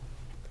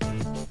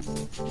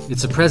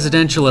It's a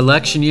presidential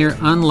election year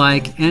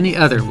unlike any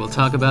other. We'll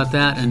talk about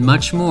that and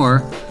much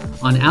more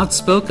on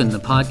Outspoken, the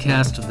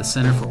podcast of the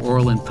Center for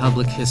Oral and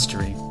Public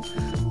History.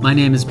 My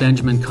name is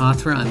Benjamin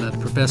Kothra. I'm a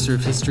professor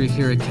of history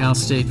here at Cal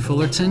State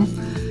Fullerton,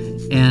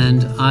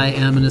 and I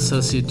am an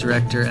associate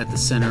director at the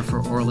Center for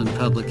Oral and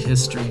Public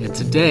History. And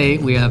today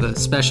we have a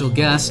special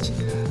guest,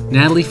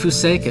 Natalie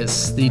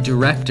Fousekis, the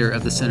director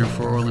of the Center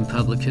for Oral and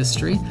Public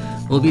History.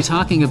 We'll be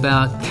talking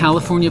about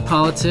California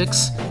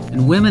politics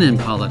and women in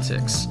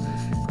politics,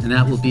 and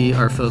that will be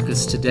our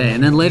focus today.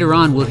 And then later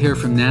on, we'll hear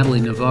from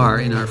Natalie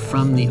Navar in our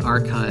From the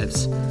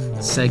Archives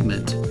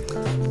segment.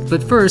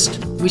 But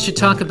first, we should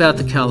talk about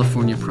the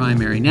California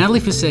primary. Natalie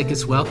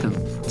Fousekis, welcome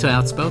to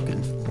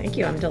Outspoken. Thank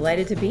you. I'm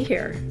delighted to be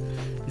here.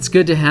 It's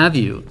good to have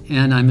you,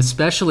 and I'm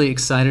especially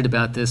excited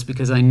about this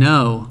because I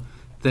know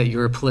that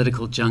you're a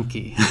political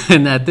junkie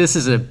and that this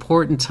is an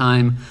important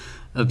time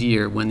of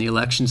year when the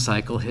election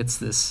cycle hits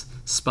this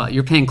spot.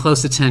 You're paying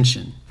close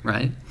attention,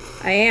 right?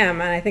 I am,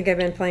 and I think I've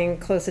been paying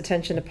close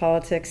attention to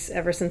politics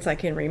ever since I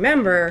can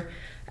remember,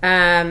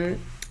 and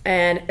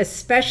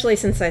especially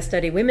since I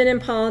study women in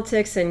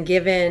politics, and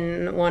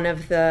given one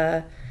of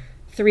the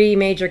three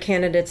major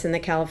candidates in the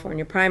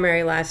California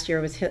primary last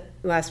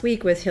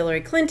week was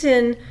Hillary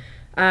Clinton,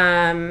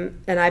 and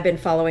I've been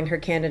following her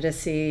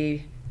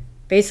candidacy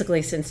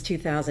basically since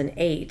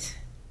 2008.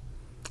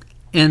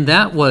 And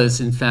that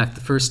was, in fact,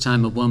 the first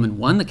time a woman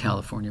won the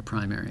California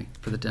primary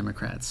for the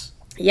Democrats.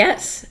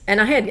 Yes, and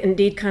I had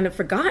indeed kind of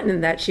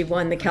forgotten that she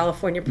won the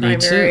California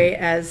primary.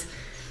 As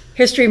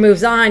history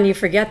moves on, you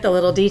forget the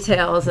little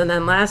details. And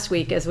then last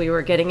week, as we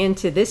were getting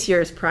into this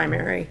year's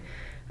primary,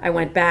 I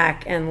went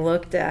back and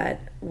looked at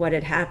what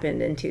had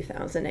happened in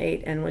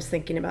 2008 and was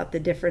thinking about the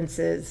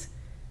differences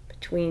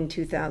between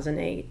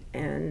 2008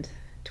 and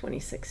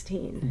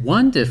 2016.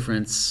 One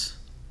difference,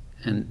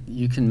 and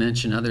you can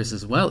mention others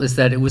as well, is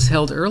that it was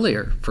held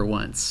earlier for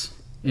once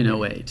in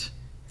 2008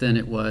 than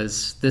it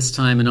was this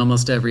time and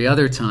almost every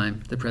other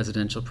time, the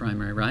presidential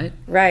primary, right?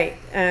 Right.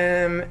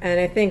 And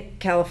I think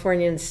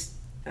Californians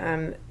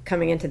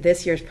coming into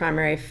this year's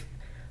primary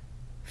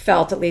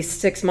felt at least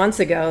 6 months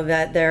ago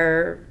that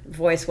their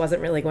voice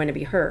wasn't really going to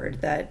be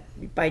heard, that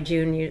by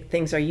June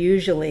things are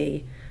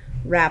usually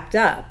wrapped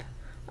up.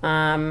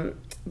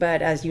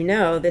 But as you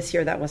know, this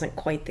year that wasn't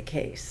quite the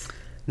case.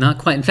 Not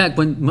quite. In fact,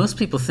 when most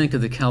people think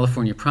of the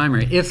California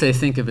primary, if they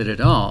think of it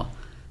at all,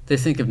 they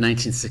think of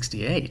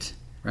 1968,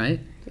 right?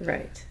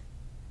 Right.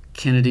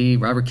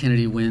 Robert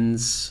Kennedy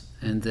wins,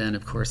 and then,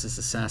 of course, is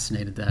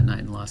assassinated that night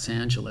in Los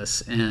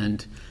Angeles.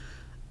 And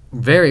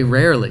very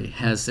rarely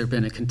has there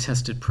been a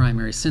contested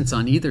primary since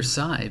on either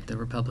side, the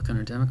Republican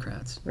or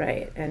Democrats.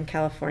 Right. And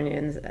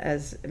Californians,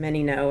 as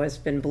many know, has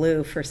been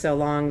blue for so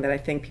long that I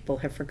think people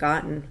have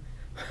forgotten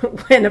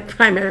when a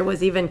primary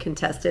was even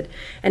contested.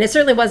 And it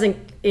certainly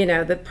wasn't,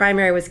 the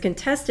primary was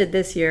contested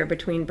this year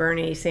between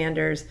Bernie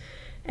Sanders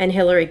and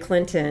Hillary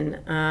Clinton.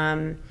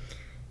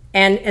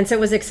 And so it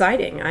was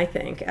exciting, I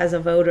think, as a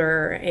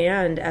voter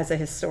and as a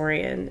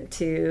historian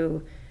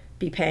to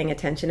be paying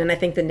attention. And I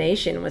think the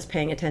nation was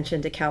paying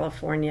attention to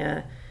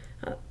California's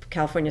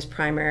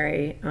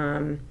primary.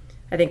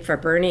 I think for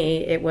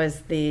Bernie, it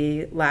was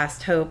the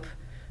last hope.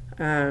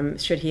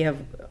 Should he have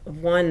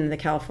won the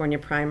California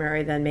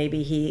primary, then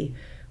maybe he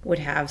would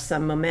have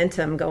some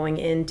momentum going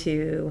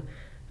into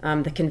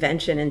the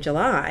convention in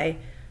July.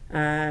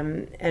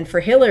 And for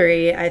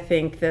Hillary, I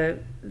think the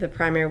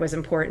primary was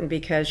important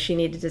because she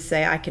needed to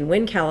say, I can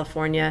win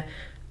California.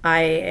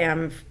 I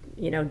am,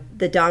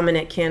 the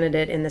dominant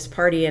candidate in this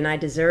party, and I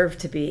deserve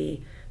to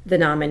be the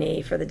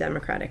nominee for the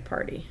Democratic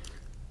Party.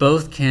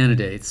 Both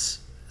candidates,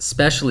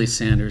 especially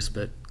Sanders,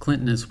 but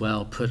Clinton as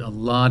well, put a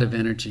lot of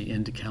energy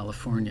into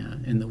California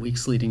in the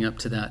weeks leading up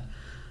to that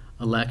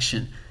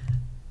election.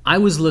 I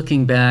was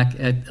looking back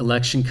at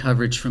election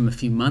coverage from a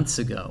few months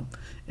ago,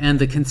 and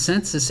the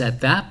consensus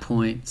at that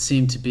point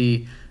seemed to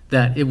be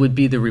that it would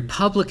be the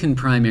Republican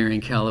primary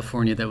in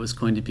California that was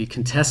going to be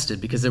contested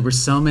because there were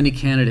so many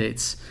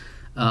candidates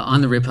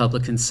on the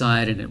Republican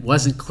side, and it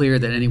wasn't clear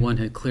that anyone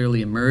had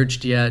clearly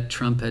emerged yet.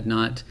 Trump had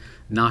not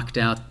knocked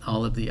out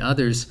all of the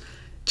others.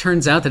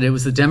 Turns out that it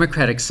was the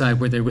Democratic side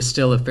where there was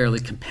still a fairly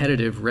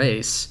competitive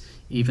race,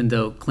 even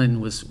though Clinton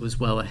was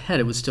well ahead.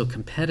 It was still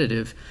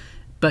competitive.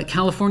 But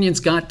Californians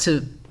got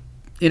to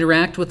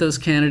interact with those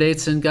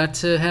candidates and got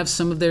to have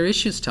some of their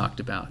issues talked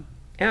about.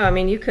 Oh, I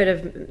mean, you could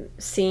have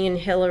seen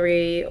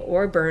Hillary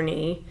or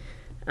Bernie,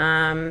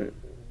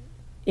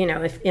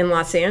 if in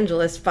Los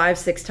Angeles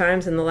 5-6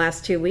 times in the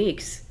last 2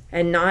 weeks,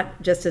 and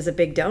not just as a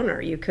big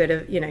donor. You could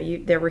have,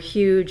 there were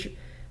huge.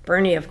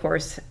 Bernie, of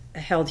course,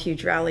 held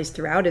huge rallies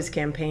throughout his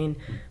campaign,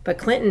 but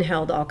Clinton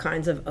held all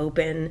kinds of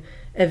open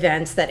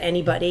events that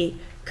anybody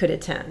could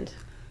attend.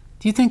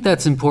 Do you think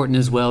that's important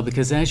as well?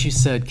 Because as you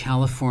said,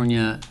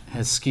 California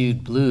has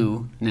skewed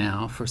blue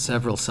now for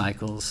several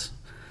cycles,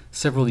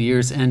 several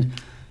years, and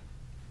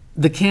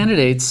the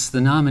candidates,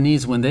 the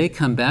nominees, when they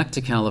come back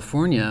to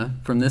California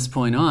from this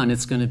point on,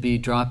 it's going to be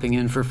dropping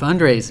in for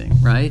fundraising,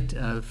 right?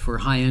 For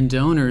high-end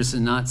donors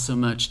and not so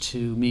much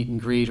to meet and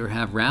greet or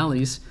have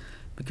rallies,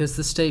 because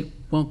the state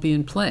won't be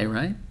in play,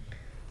 right?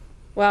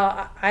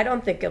 Well, I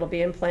don't think it'll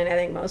be in play, and I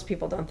think most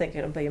people don't think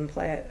it'll be in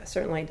play.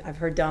 Certainly, I've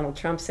heard Donald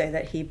Trump say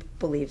that he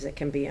believes it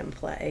can be in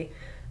play.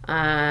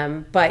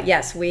 But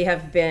yes, we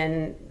have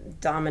been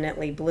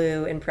dominantly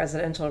blue in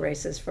presidential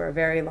races for a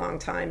very long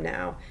time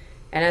now.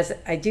 And as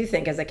I do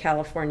think, as a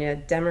California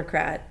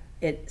Democrat,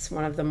 it's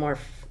one of the more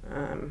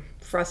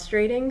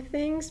frustrating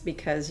things,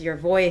 because your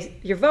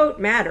vote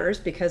matters,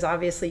 because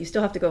obviously you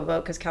still have to go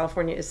vote, because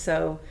California has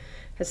so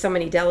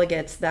many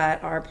delegates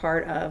that are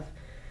part of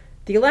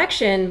the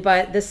election.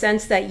 But the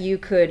sense that you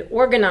could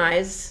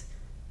organize,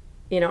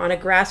 on a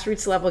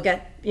grassroots level,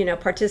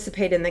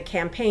 participate in the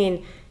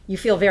campaign, you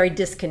feel very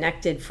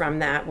disconnected from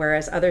that.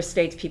 Whereas other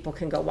states, people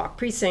can go walk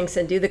precincts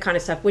and do the kind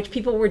of stuff which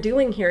people were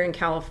doing here in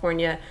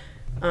California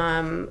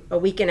a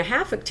week and a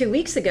half, 2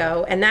 weeks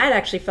ago, and that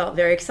actually felt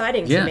very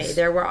exciting to me.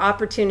 There were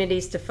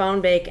opportunities to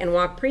phone bake and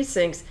walk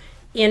precincts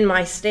in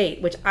my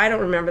state, which I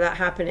don't remember that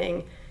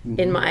happening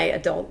in my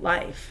adult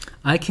life.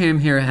 I came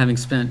here having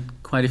spent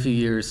quite a few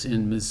years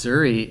in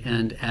Missouri,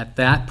 and at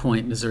that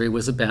point, Missouri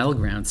was a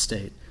battleground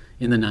state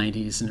in the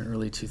 90s and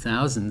early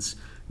 2000s.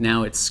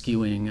 Now it's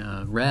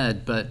skewing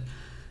red, but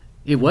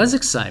it was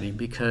exciting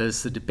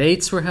because the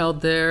debates were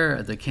held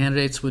there, the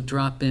candidates would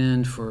drop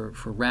in for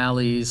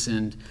rallies,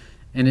 and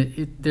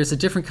there's a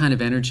different kind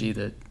of energy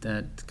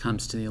that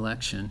comes to the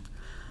election.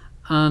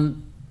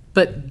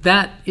 But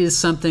that is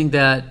something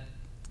that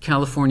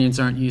Californians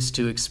aren't used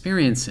to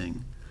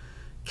experiencing.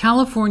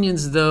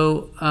 Californians,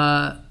 though,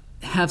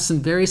 have some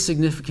very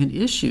significant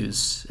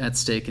issues at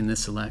stake in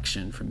this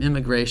election, from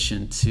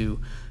immigration to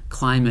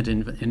climate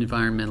and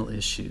environmental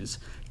issues.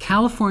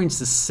 California's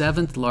the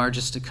 7th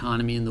largest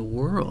economy in the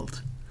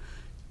world.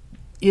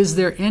 Is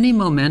there any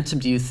momentum,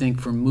 do you think,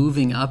 for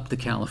moving up the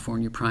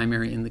California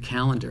primary in the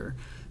calendar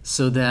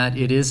so that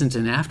it isn't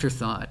an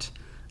afterthought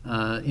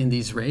in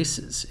these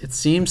races? It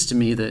seems to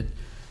me that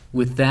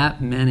with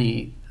that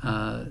many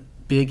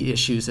big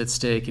issues at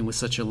stake and with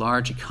such a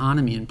large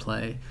economy in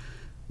play,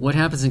 what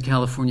happens in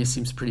California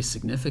seems pretty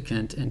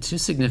significant, and too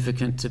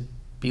significant to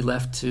be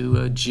left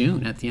to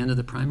June at the end of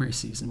the primary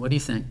season. What do you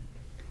think?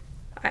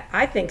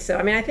 I think so.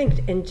 I mean, I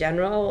think in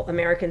general,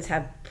 Americans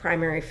have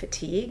primary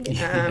fatigue.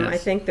 Yes. I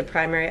think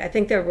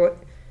there were,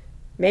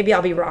 maybe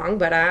I'll be wrong,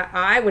 but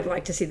I would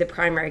like to see the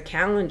primary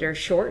calendar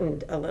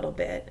shortened a little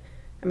bit.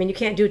 I mean, you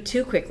can't do it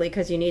too quickly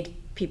because you need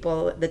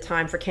the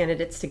time for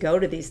candidates to go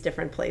to these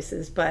different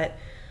places. But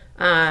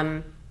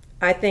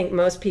I think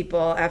most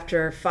people,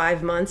 after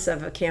 5 months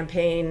of a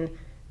campaign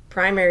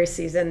primary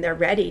season, they're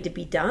ready to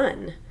be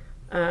done.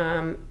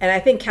 And I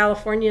think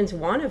Californians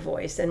want a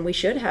voice, and we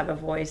should have a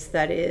voice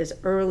that is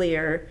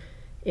earlier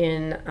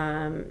in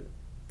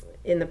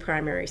the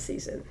primary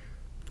season.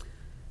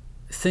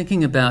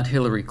 Thinking about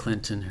Hillary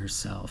Clinton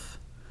herself,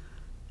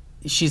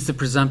 she's the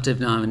presumptive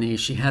nominee.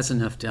 She has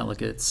enough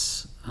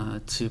delegates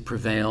to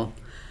prevail,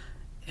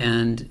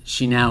 and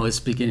she now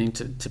is beginning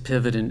to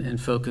pivot and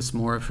focus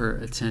more of her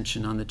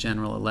attention on the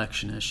general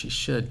election, as she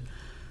should.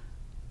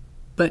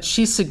 But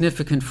she's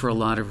significant for a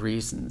lot of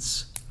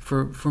reasons.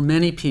 For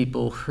many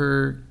people,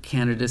 her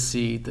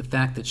candidacy, the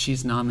fact that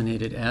she's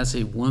nominated as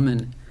a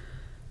woman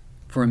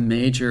for a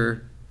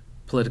major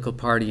political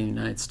party in the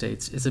United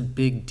States, is a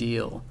big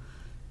deal.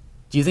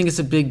 Do you think it's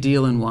a big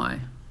deal, and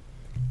why?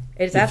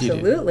 It's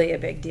absolutely a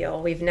big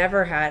deal. We've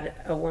never had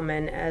a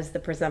woman as the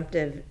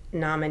presumptive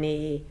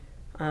nominee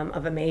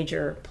of a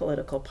major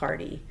political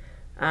party.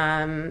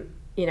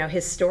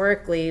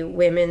 Historically,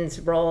 women's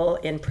role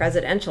in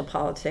presidential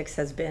politics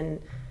has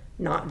been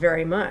not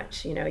very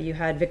much. You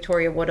had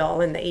Victoria Woodhull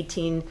in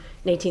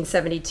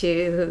 1872,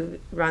 who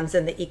runs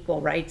in the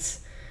Equal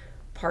Rights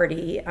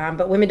Party,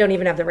 but women don't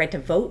even have the right to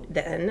vote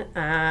then.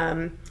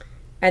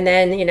 And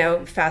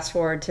then, fast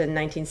forward to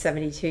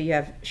 1972, you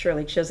have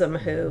Shirley Chisholm,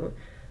 who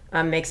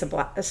makes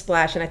a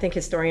splash, and I think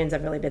historians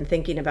have really been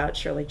thinking about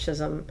Shirley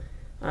Chisholm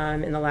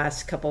in the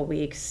last couple of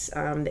weeks,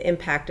 the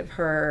impact of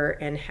her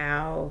and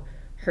how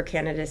her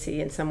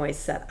candidacy in some ways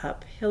set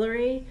up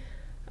Hillary.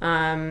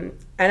 And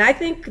I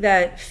think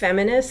that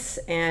feminists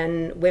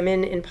and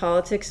women in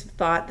politics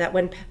thought that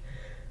when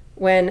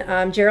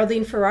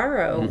Geraldine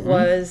Ferraro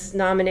was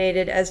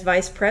nominated as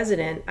vice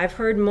president, I've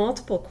heard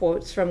multiple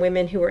quotes from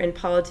women who were in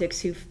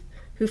politics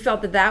who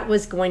felt that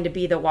was going to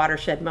be the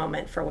watershed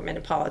moment for women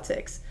in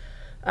politics.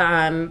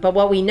 But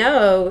what we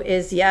know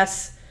is,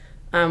 yes,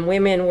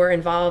 women were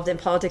involved in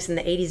politics in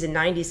the 80s and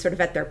 90s sort of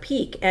at their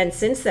peak. And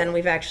since then,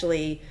 we've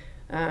actually,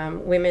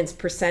 women's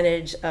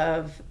percentage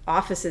of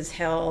offices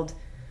held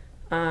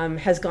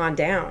has gone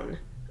down.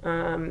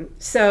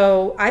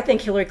 So I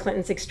think Hillary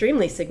Clinton's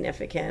extremely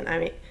significant. I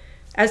mean,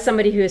 as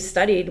somebody who has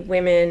studied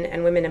women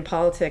and women in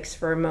politics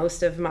for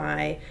most of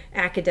my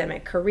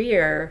academic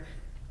career,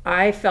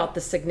 I felt the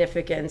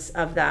significance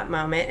of that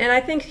moment. And I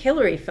think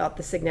Hillary felt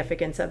the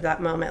significance of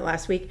that moment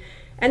last week.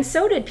 And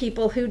so did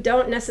people who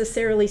don't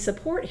necessarily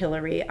support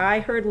Hillary. I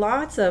heard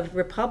lots of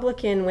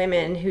Republican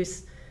women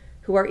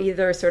who are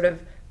either sort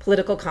of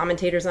political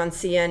commentators on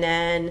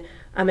CNN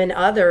and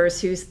others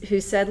who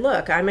said,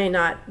 look, I may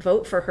not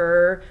vote for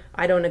her,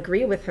 I don't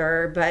agree with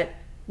her, but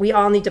we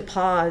all need to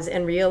pause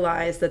and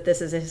realize that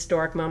this is a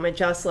historic moment,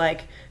 just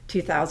like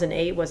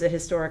 2008 was a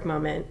historic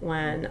moment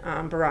when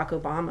Barack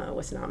Obama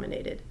was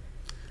nominated.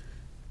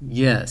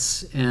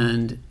 Yes,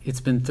 and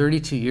it's been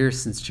 32 years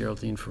since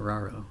Geraldine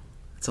Ferraro.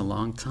 It's a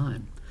long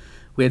time.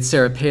 We had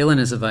Sarah Palin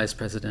as a vice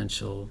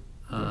presidential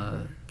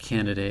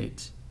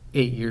candidate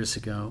 8 years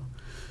ago,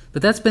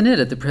 but that's been it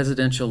at the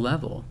presidential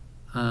level.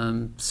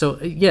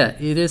 Yeah,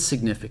 it is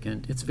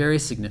significant. It's very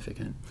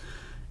significant.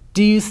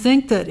 Do you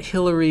think that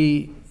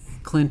Hillary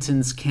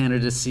Clinton's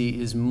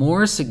candidacy is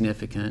more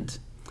significant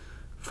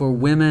for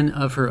women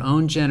of her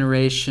own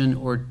generation,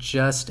 or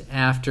just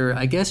after,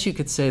 I guess you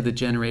could say, the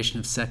generation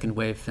of second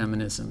wave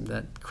feminism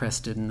that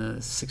crested in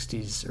the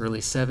 60s, early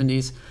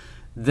 70s,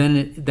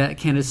 than that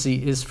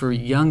candidacy is for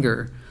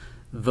younger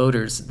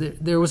voters?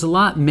 There was a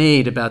lot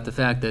made about the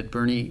fact that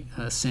Bernie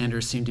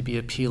Sanders seemed to be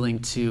appealing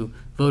to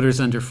voters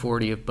under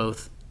 40 of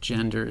both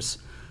genders.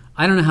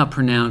 I don't know how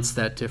pronounced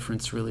that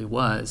difference really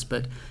was,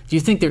 but do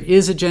you think there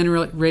is a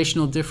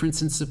generational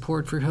difference in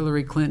support for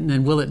Hillary Clinton,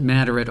 and will it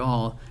matter at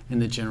all in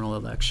the general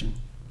election?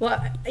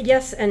 Well,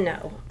 yes and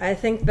no. I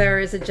think there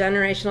is a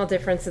generational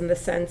difference in the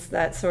sense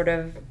that sort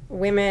of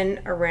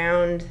women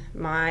around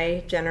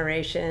my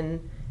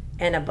generation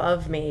and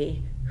above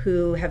me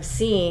who have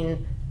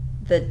seen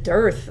the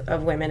dearth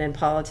of women in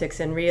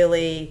politics and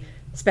really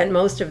spent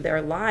most of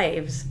their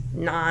lives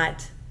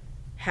not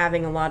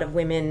having a lot of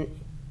women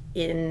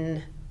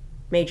in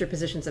major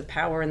positions of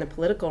power in the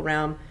political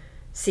realm,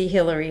 see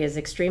Hillary as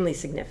extremely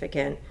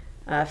significant.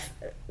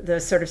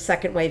 The sort of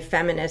second wave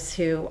feminists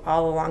who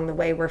all along the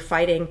way were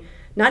fighting,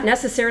 not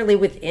necessarily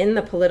within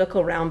the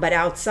political realm, but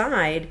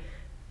outside,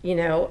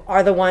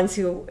 are the ones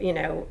who,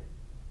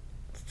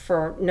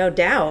 for no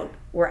doubt,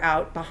 were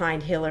out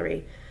behind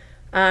Hillary.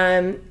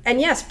 And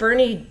yes,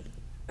 Bernie,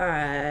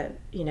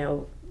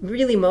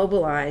 really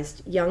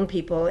mobilized young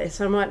people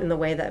somewhat in the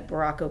way that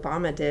Barack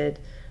Obama did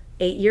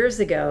 8 years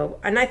ago.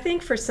 And I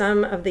think for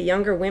some of the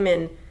younger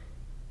women,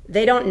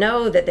 they don't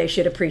know that they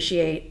should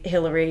appreciate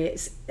Hillary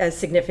as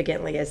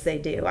significantly as they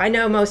do. I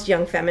know most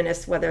young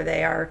feminists, whether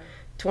they are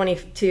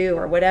 22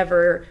 or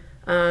whatever,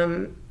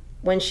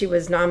 when she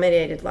was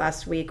nominated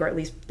last week, or at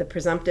least the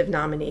presumptive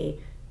nominee,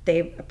 they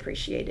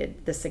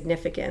appreciated the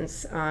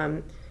significance.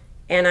 And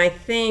I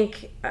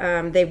think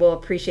they will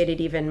appreciate it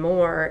even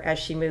more as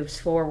she moves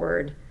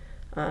forward,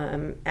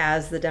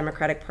 as the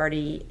Democratic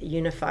Party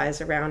unifies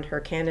around her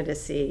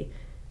candidacy.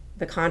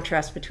 The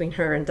contrast between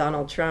her and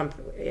Donald Trump,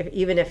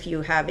 even if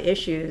you have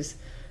issues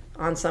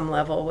on some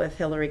level with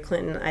Hillary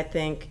Clinton, I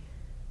think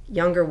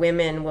younger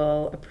women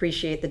will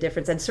appreciate the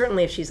difference. And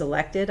certainly if she's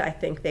elected, I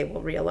think they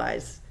will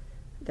realize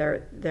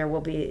there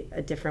will be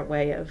a different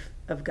way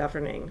of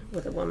governing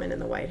with a woman in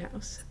the White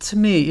House. To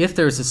me, if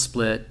there's a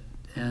split,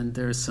 and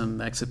there's some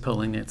exit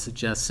polling that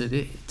suggests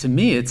it, to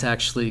me it's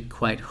actually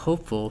quite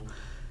hopeful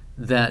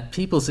that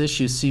people's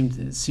issues seem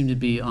to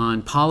be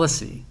on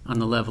policy, on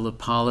the level of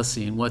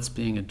policy and what's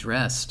being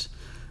addressed.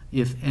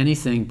 If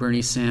anything,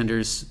 Bernie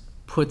Sanders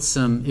put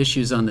some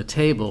issues on the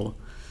table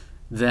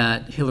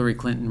that Hillary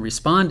Clinton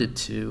responded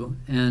to,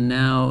 and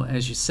now,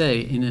 as you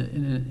say,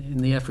 in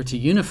the effort to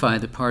unify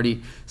the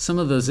party, some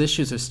of those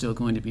issues are still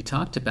going to be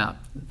talked about.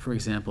 For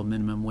example,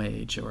 minimum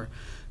wage or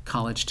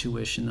college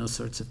tuition, those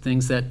sorts of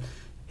things that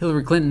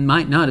Hillary Clinton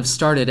might not have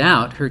started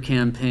out her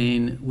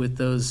campaign with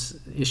those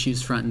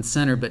issues front and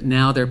center, but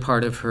now they're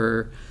part of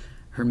her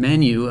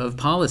menu of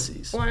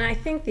policies. Well, and I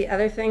think the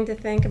other thing to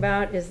think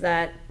about is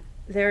that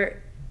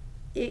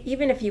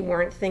even if you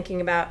weren't thinking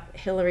about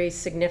Hillary's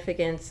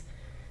significance,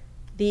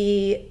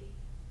 the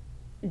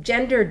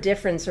gender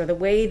difference, or the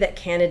way that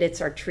candidates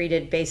are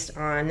treated based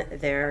on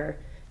their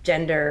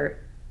gender,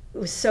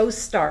 was so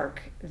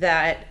stark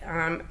that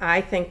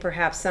I think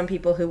perhaps some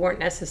people who weren't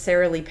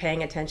necessarily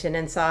paying attention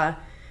and saw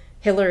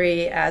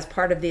Hillary as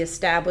part of the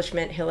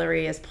establishment,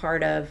 Hillary as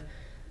part of,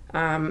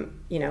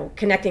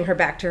 connecting her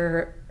back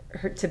to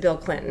to Bill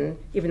Clinton,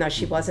 even though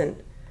she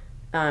wasn't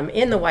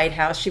in the White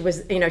House. She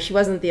was, she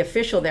wasn't the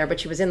official there, but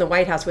she was in the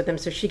White House with him.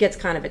 So she gets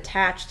kind of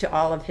attached to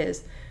all of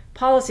his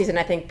policies. And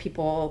I think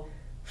people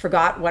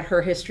forgot what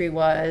her history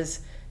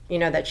was,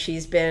 that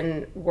she's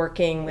been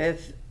working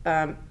with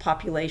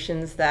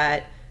populations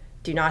that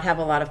do not have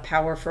a lot of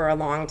power for a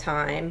long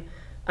time.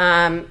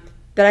 That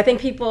I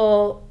think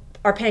people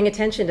are paying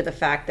attention to the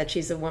fact that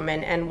she's a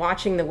woman and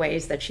watching the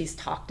ways that she's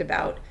talked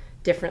about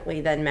differently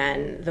than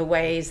men, the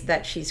ways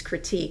that she's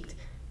critiqued,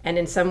 and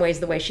in some ways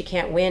the way she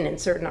can't win in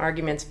certain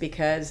arguments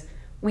because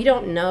we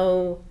don't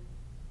know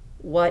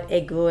what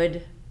a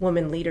good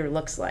woman leader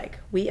looks like.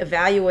 We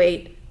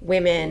evaluate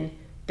women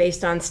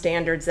based on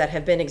standards that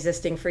have been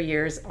existing for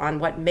years on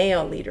what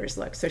male leaders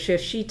look. So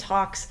if she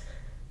talks,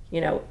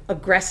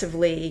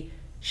 aggressively,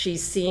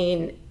 she's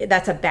seen,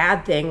 that's a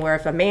bad thing, where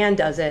if a man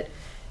does it,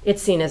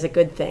 it's seen as a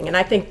good thing. And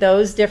I think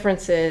those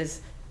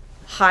differences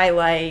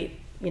highlight,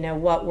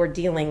 what we're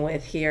dealing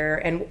with here.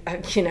 And,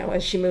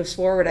 as she moves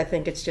forward, I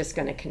think it's just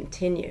going to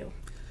continue.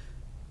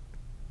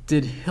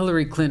 Did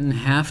Hillary Clinton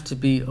have to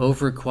be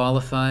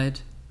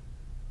overqualified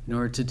in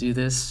order to do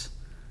this?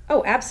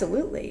 Oh,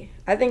 absolutely.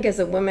 I think as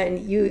a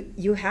woman,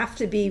 you have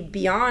to be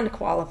beyond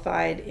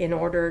qualified in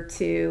order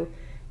to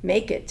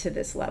make it to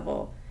this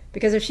level.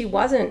 Because if she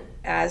wasn't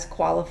as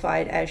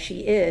qualified as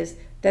she is,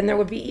 then there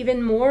would be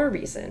even more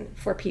reason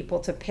for people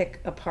to pick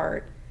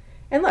apart.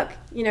 And look,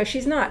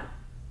 she's not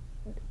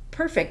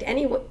perfect.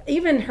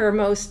 Even her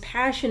most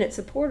passionate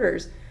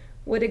supporters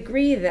would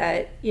agree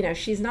that,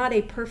 she's not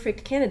a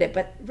perfect candidate,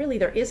 but really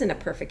there isn't a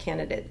perfect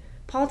candidate.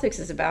 Politics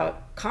is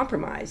about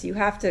compromise. You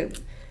have to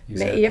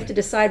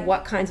decide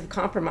what kinds of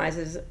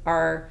compromises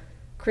are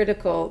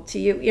critical to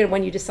you.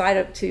 When you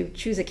decide to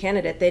choose a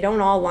candidate, they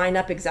don't all line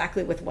up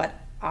exactly with what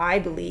I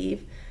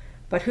believe,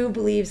 but who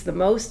believes the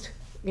most,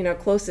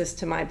 closest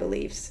to my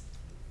beliefs.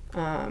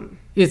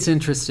 It's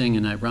interesting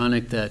and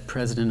ironic that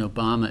President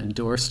Obama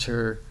endorsed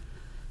her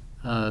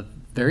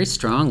very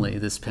strongly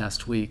this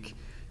past week,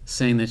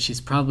 saying that she's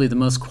probably the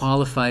most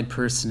qualified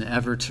person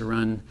ever to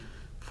run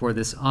for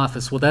this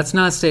office. Well, that's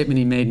not a statement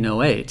he made in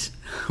 2008,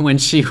 when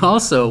she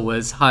also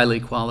was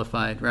highly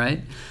qualified,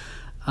 right?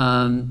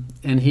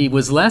 And he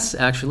was less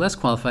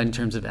qualified in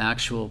terms of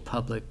actual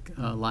public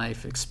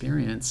life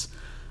experience.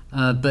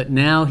 But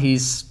now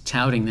he's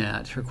touting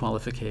her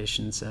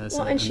qualifications as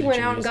and she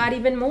went out and got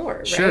even more,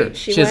 right? Sure,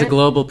 she has a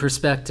global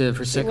perspective.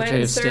 Her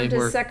Secretary of State served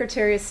as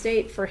Secretary of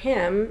State for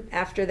him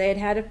after they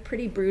had a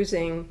pretty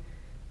bruising,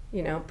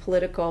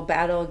 political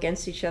battle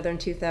against each other in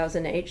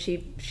 2008.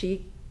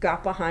 She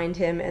got behind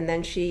him, and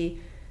then she,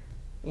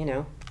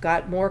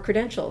 got more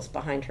credentials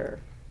behind her.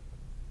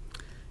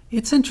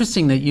 It's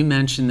interesting that you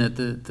mentioned that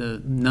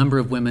the number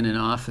of women in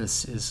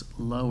office is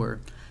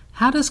lower.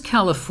 How does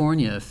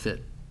California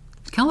fit?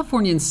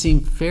 Californians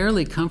seem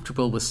fairly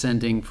comfortable with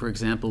sending, for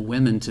example,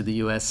 women to the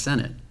U.S.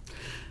 Senate.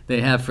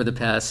 They have for the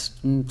past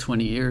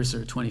 20 years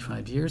or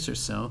 25 years or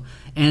so.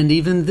 And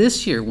even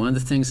this year, one of the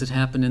things that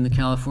happened in the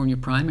California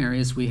primary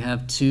is we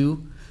have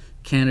 2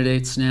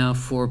 candidates now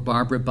for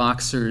Barbara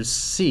Boxer's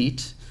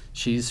seat.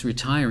 She's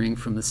retiring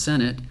from the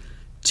Senate.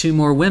 2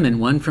 more women,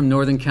 one from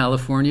Northern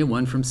California,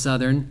 one from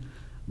Southern,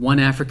 one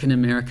African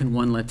American,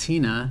 one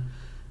Latina,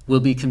 will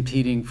be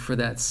competing for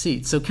that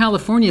seat. So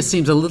California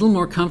seems a little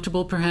more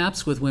comfortable,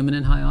 perhaps, with women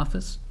in high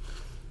office?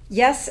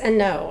 Yes and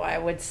no, I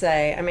would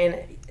say. I mean,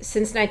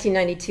 since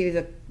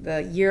 1992,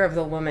 the year of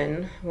the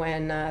woman,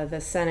 when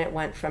the Senate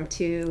went from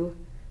 2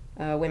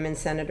 women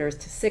senators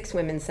to 6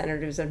 women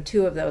senators, and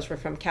 2 of those were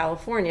from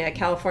California.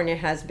 California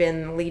has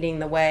been leading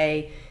the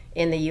way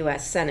in the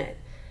U.S. Senate.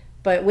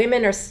 But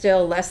women are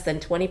still less than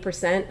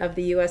 20% of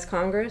the U.S.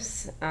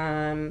 Congress.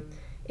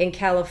 In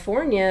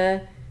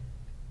California,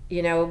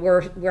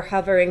 we're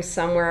hovering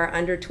somewhere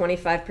under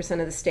 25%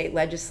 of the state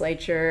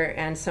legislature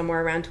and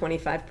somewhere around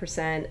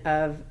 25%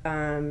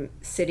 of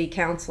city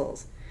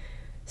councils.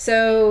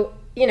 So,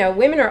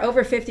 women are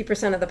over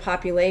 50% of the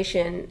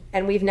population,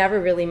 and we've never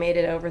really made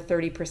it over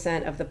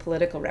 30% of the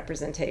political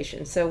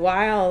representation. So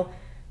while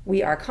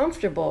we are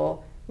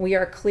comfortable, we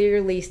are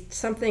clearly,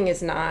 something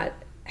is not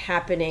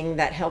happening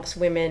that helps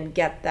women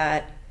get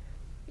that,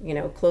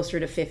 closer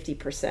to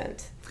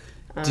 50%.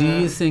 Do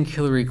you think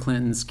Hillary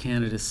Clinton's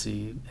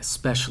candidacy,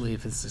 especially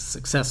if it's a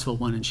successful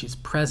one and she's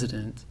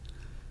president,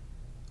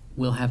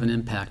 will have an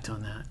impact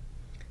on that?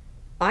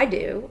 I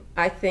do.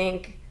 I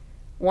think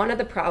one of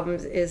the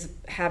problems is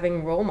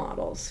having role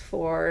models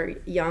for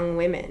young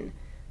women.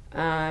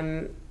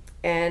 And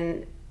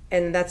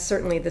that's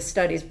certainly, the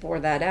studies bore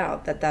that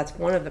out, that's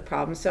one of the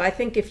problems. So I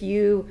think if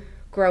you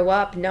grow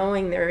up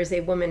knowing there is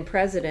a woman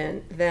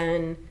president,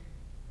 then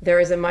there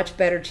is a much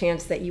better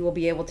chance that you will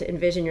be able to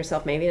envision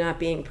yourself maybe not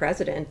being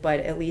president, but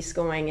at least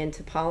going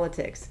into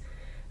politics.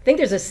 I think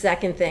there's a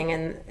second thing,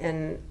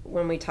 and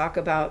when we talk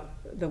about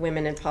the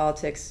Women in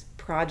Politics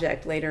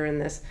project later in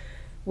this,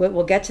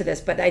 we'll get to this,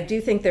 but I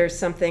do think there's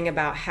something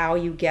about how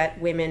you get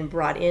women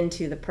brought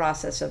into the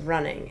process of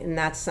running, and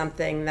that's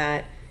something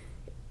that,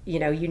 you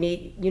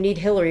need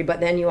Hillary, but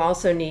then you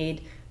also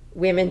need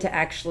women to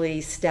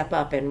actually step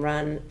up and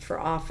run for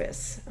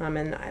office.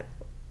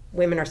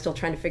 Women are still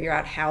trying to figure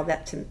out how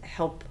to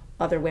help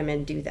other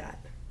women do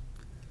that.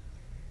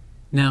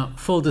 Now,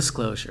 full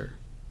disclosure,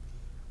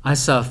 I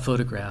saw a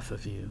photograph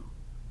of you,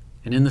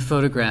 and in the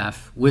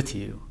photograph with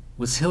you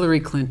was Hillary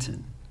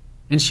Clinton,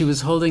 and she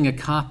was holding a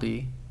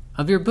copy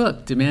of your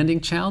book, Demanding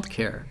Child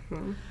Care.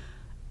 Mm-hmm.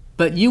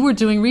 But you were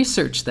doing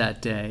research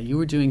that day. You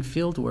were doing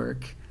field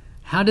work.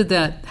 How did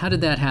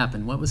that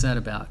happen? What was that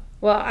about?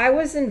 Well, I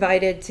was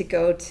invited to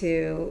go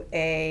to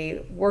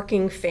a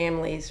working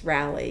families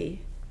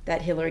rally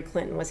that Hillary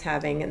Clinton was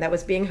having, and that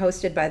was being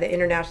hosted by the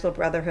International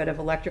Brotherhood of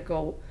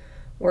Electrical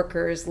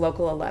Workers,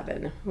 Local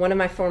 11. One of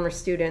my former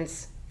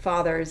students'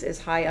 fathers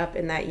is high up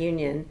in that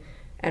union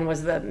and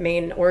was the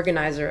main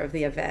organizer of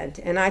the event.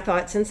 And I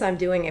thought, since I'm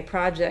doing a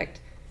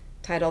project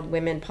titled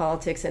Women,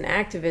 Politics, and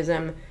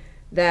Activism,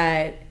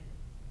 that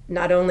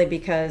not only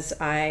because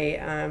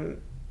I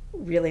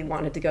really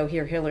wanted to go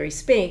hear Hillary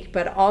speak,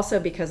 but also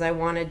because I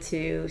wanted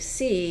to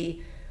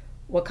see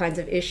what kinds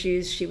of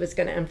issues she was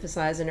going to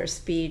emphasize in her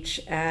speech,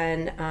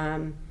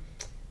 and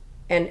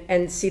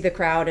see the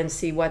crowd and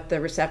see what the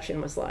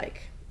reception was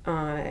like.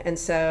 And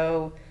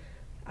so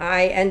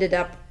I ended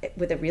up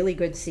with a really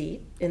good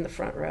seat in the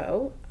front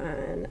row.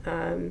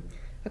 And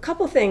a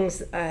couple things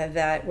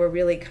that were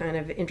really kind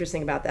of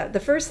interesting about that. The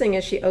first thing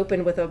is she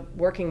opened with a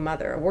working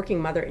mother. A working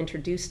mother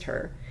introduced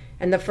her.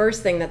 And the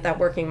first thing that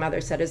working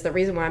mother said is, the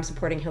reason why I'm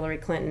supporting Hillary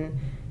Clinton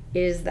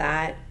is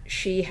that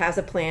she has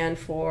a plan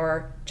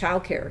for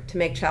childcare, to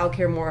make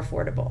childcare more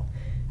affordable.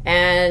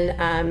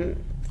 And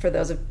for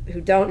those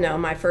who don't know,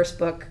 my first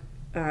book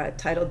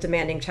titled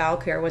Demanding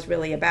Childcare was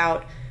really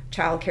about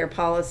childcare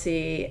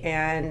policy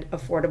and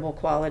affordable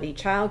quality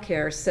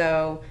childcare.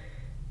 So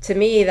to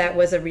me, that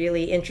was a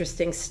really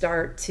interesting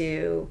start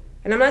to,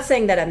 and I'm not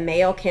saying that a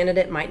male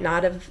candidate might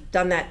not have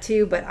done that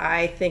too, but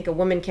I think a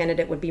woman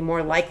candidate would be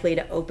more likely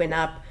to open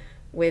up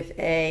with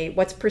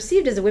what's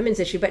perceived as a women's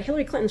issue, but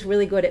Hillary Clinton's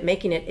really good at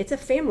making it's a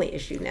family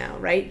issue now,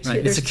 right?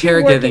 Right. It's a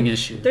caregiving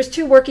issue. There's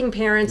two working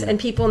parents, and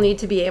people need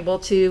to be able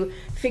to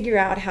figure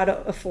out how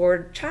to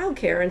afford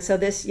childcare. And so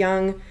this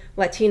young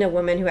Latina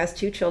woman who has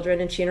 2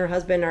 children, and she and her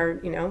husband are,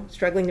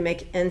 struggling to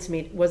make ends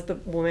meet, was the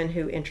woman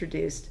who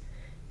introduced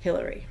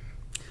Hillary.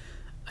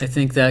 I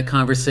think that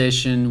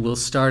conversation will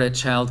start at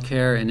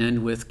childcare and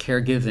end with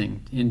caregiving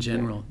in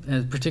general,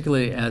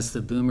 particularly as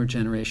the boomer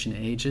generation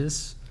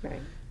ages. Right.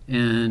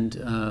 And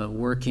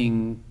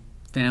working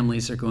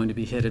families are going to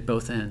be hit at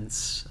both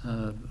ends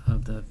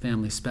of the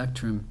family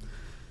spectrum.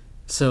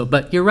 So,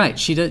 but you're right,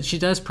 she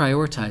does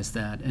prioritize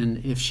that.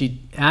 And if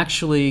she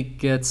actually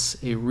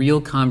gets a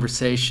real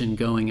conversation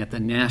going at the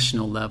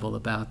national level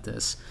about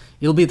this,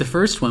 it'll be the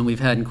first one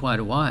we've had in quite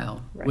a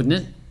while, right. Wouldn't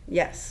it?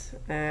 Yes.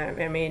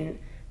 I mean,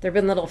 there have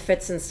been little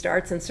fits and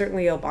starts, and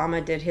certainly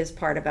Obama did his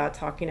part about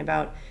talking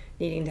about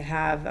needing to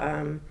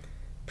have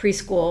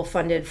preschool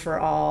funded for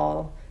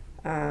all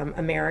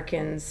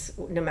Americans,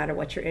 no matter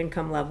what your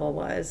income level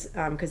was,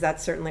 because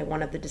that's certainly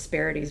one of the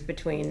disparities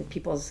between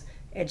people's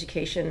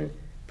education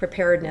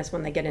preparedness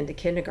when they get into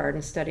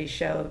kindergarten. Studies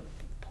show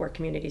poor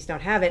communities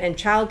don't have it, and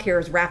childcare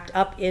is wrapped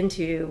up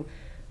into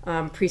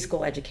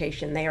preschool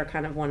education. They are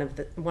kind of one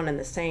and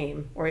the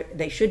same, or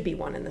they should be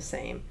one and the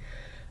same.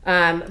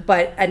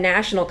 But a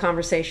national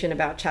conversation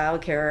about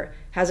childcare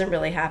hasn't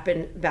really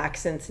happened back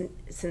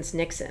since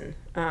Nixon,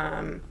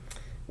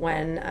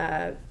 when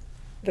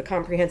the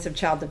Comprehensive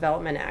Child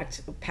Development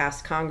Act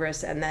passed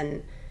Congress, and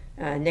then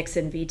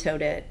Nixon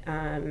vetoed it,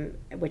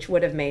 which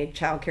would have made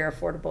childcare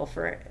affordable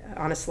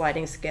on a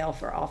sliding scale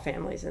for all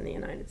families in the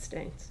United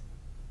States.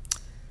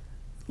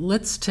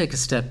 Let's take a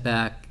step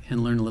back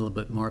and learn a little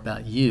bit more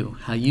about you,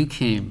 how you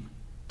came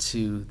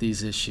to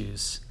these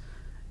issues.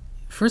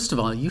 First of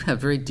all, you have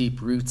very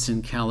deep roots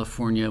in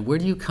California. Where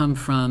do you come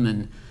from,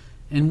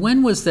 and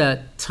when was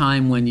that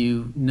time when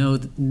you knew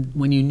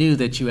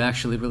that you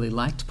actually really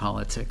liked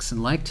politics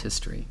and liked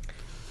history?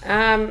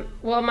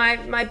 Well,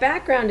 my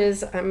background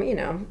is,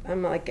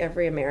 I'm like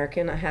every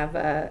American. I have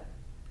a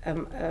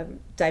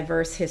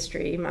diverse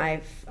history. My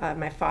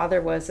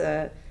father was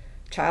a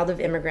child of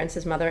immigrants.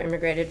 His mother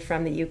immigrated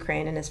from the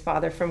Ukraine, and his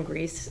father from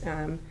Greece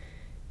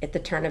at the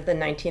turn of the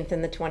 19th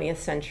and the 20th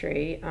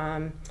century.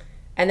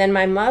 And then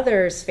my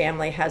mother's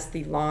family has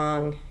the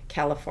long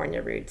California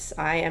roots.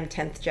 I am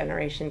 10th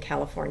generation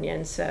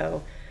Californian,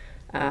 so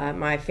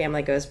my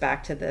family goes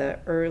back to the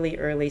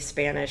early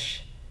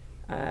Spanish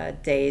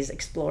days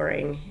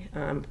exploring,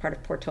 part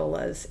of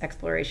Portola's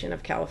exploration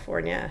of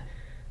California.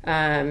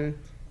 And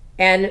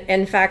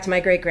in fact, my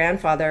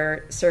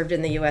great-grandfather served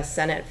in the U.S.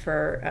 Senate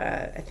for,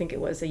 I think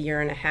it was a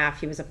year and a half.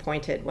 He was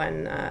appointed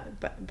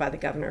by the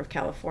governor of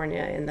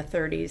California in the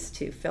 30s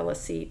to fill a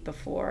seat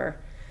before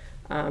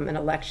an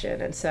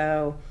election.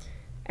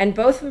 And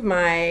both of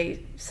my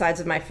sides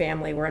of my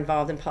family were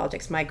involved in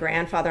politics. My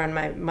grandfather on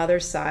my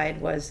mother's side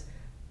was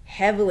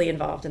heavily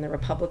involved in the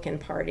Republican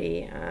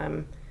Party.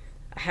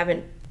 I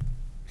haven't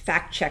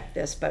fact-checked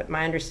this, but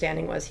my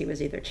understanding was he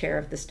was either chair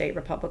of the state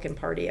Republican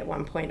Party at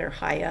one point or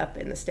high up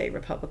in the state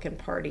Republican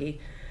Party.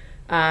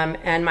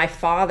 And my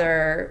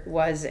father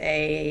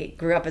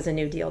grew up as a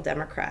New Deal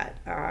Democrat.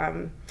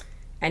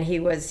 And he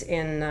was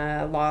in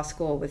law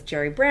school with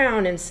Jerry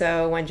Brown. And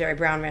so when Jerry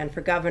Brown ran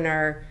for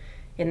governor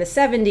in the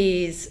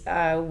 70s,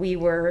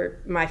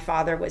 my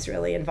father was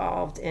really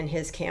involved in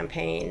his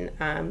campaign.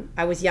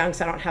 I was young,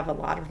 so I don't have a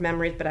lot of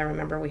memories, but I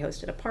remember we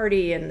hosted a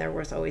party and there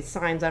was always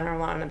signs on our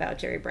lawn about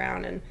Jerry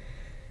Brown. And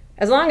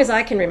as long as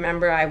I can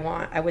remember, I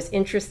was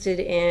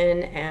interested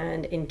in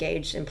and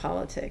engaged in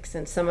politics.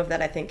 And some of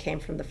that I think came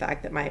from the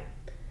fact that my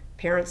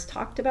parents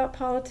talked about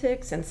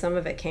politics, and some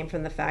of it came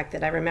from the fact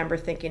that I remember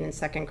thinking in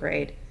second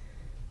grade,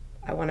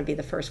 I want to be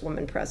the first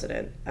woman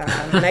president.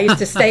 And I used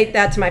to state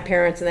that to my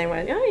parents, and they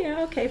went, oh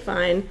yeah, okay,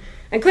 fine.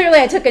 And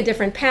clearly I took a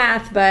different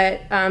path,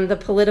 but the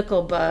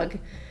political bug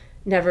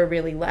never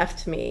really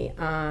left me.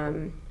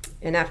 And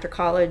after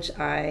college,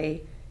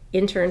 I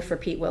interned for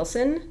Pete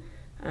Wilson.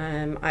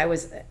 I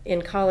was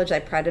in college, I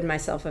prided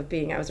myself of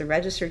I was a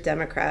registered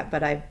Democrat,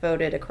 but I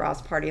voted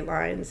across party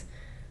lines.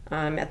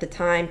 At the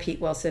time, Pete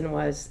Wilson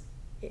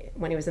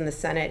when he was in the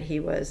Senate, he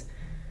was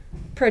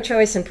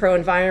pro-choice and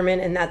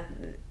pro-environment,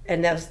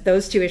 and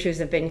those two issues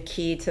have been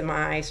key to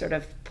my sort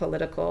of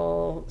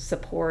political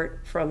support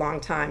for a long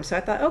time. So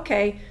I thought,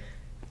 okay,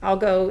 I'll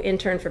go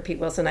intern for Pete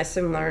Wilson. I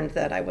soon learned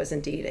that I was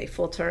indeed a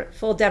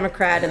full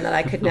Democrat and that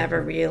I could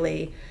never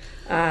really.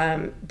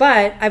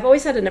 But I've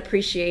always had an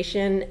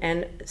appreciation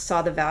and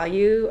saw the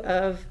value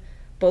of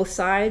both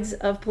sides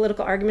of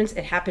political arguments.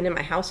 It happened in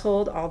my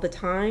household all the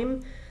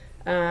time.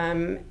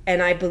 And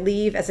I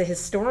believe as a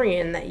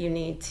historian that you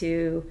need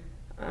to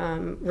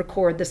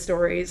record the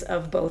stories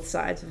of both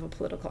sides of a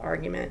political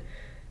argument.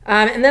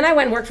 And then I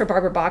went and worked for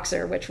Barbara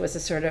Boxer, which was a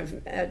sort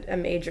of a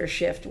major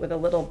shift with a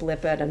little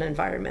blip at an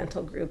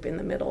environmental group in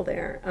the middle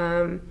there.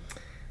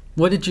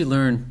 What did you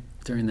learn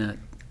during that?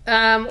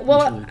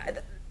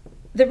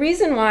 The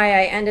reason why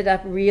I ended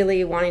up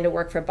really wanting to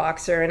work for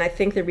Boxer, and I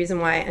think the reason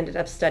why I ended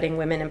up studying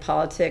women in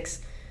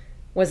politics,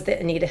 was the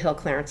Anita Hill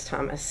Clarence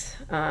Thomas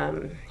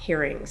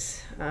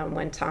hearings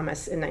when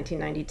Thomas in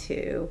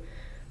 1992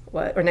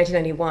 or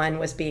 1991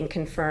 was being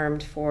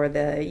confirmed for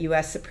the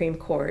U.S. Supreme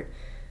Court.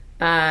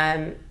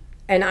 And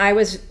I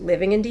was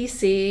living in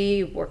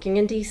D.C., working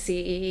in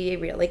D.C.,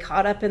 really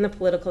caught up in the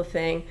political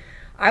thing.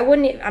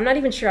 I'm not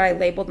even sure I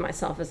labeled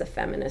myself as a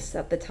feminist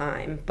at the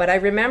time, but I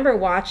remember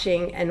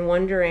watching and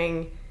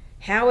wondering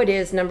how it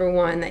is, number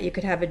one, that you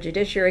could have a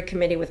judiciary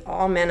committee with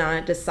all men on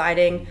it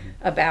deciding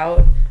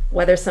about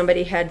whether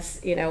somebody had,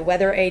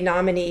 whether a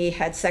nominee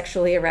had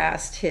sexually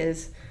harassed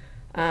his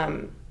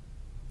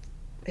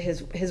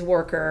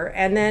worker,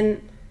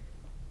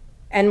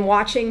 and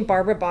watching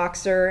Barbara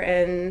Boxer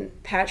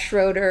and Pat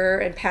Schroeder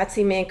and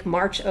Patsy Mink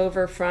march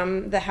over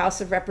from the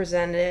House of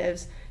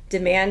Representatives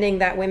demanding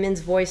that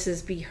women's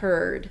voices be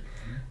heard.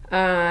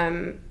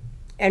 And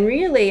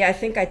really, I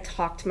think I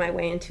talked my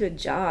way into a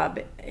job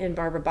in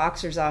Barbara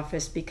Boxer's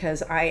office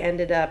because I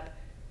ended up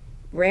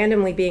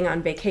randomly being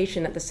on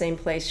vacation at the same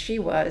place she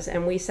was,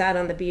 and we sat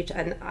on the beach,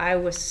 and I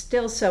was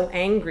still so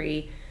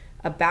angry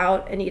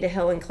about Anita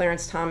Hill and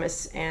Clarence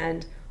Thomas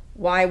and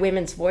why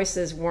women's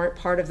voices weren't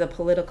part of the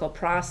political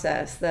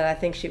process that I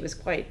think she was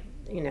quite,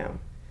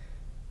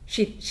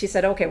 she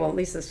said, okay, well, at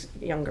least this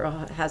young girl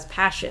has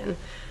passion.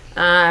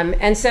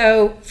 And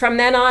so from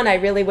then on, I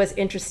really was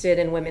interested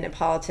in women in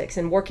politics,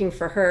 and working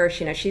for her,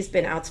 she's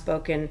been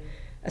outspoken,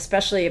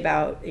 especially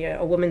about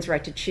a woman's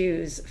right to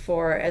choose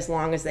for as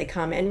long as they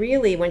come. And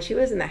really, when she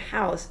was in the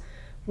House,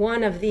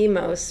 one of the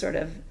most sort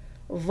of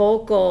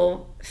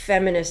vocal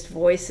feminist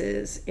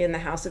voices in the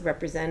House of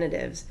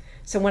Representatives.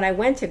 So when I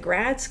went to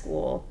grad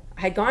school,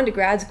 I had gone to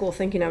grad school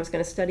thinking I was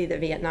going to study the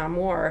Vietnam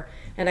War,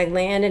 and I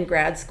land in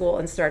grad school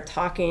and start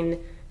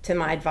talking to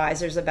my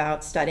advisors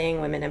about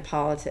studying women in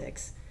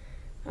politics.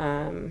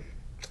 And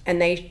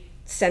they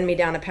send me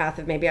down a path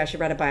of maybe I should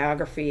write a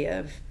biography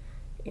of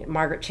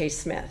Margaret Chase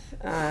Smith,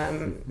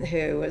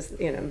 who was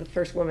the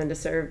first woman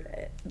to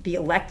be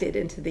elected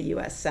into the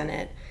U.S.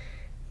 Senate.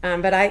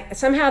 But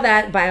somehow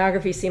that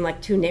biography seemed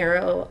like too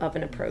narrow of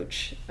an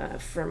approach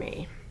for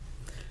me.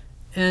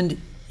 And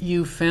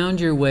you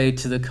found your way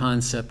to the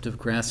concept of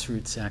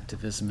grassroots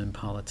activism in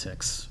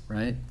politics,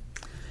 right?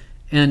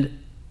 And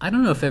I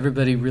don't know if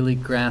everybody really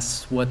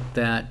grasps what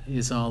that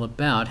is all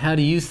about. How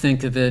do you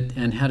think of it,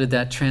 and how did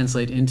that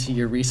translate into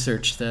your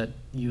research that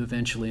you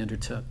eventually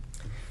undertook?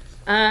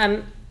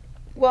 So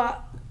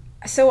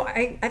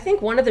I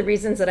think one of the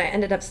reasons that I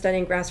ended up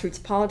studying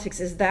grassroots politics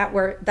is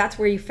that's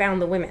where you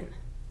found the women.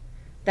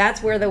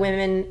 That's where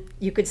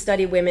you could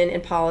study women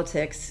in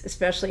politics,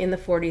 especially in the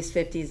 40s,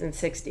 50s, and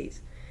 60s.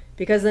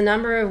 Because the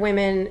number of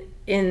women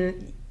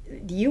in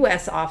the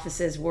U.S.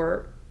 offices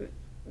were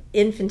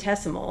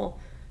infinitesimal.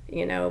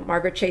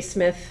 Margaret Chase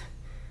Smith,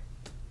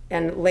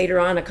 and later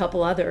on a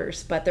couple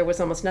others, but there was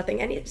almost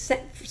nothing. And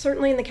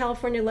certainly in the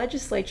California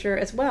legislature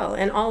as well,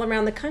 and all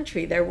around the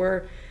country, there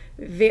were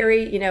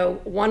very,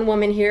 one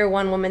woman here,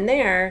 one woman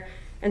there.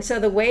 And so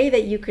the way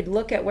that you could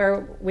look at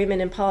where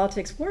women in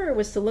politics were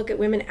was to look at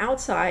women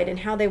outside and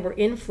how they were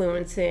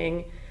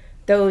influencing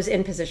those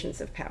in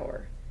positions of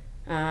power.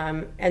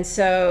 And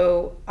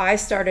so I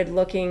started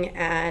looking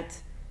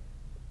at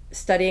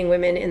studying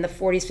women in the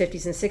 40s,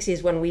 50s, and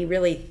 60s when we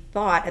really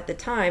thought at the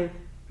time,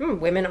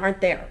 women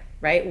aren't there,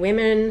 right?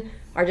 Women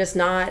are just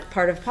not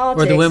part of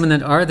politics. Or the women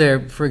that are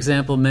there, for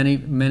example,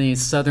 many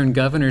Southern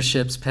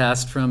governorships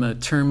passed from a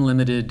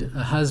term-limited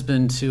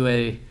husband to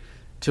a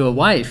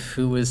wife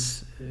who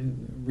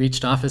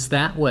reached office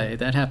that way.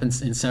 That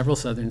happens in several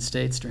Southern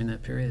states during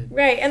that period.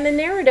 Right, and the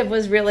narrative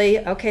was really,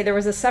 okay, there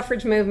was a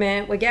suffrage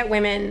movement, we get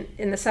women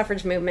in the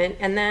suffrage movement,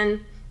 and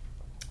then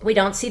we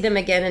don't see them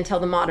again until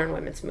the modern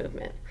women's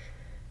movement.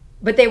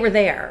 But they were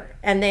there,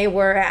 and they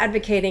were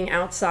advocating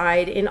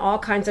outside in all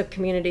kinds of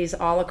communities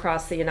all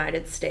across the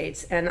United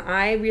States. And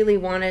I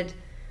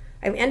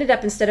ended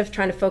up, instead of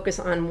trying to focus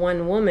on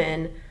one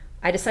woman,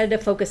 I decided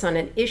to focus on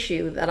an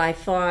issue that I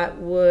thought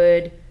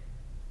would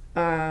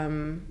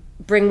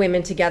bring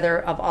women together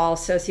of all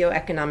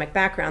socioeconomic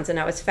backgrounds. And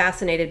I was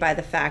fascinated by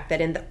the fact that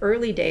in the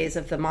early days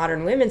of the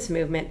modern women's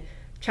movement,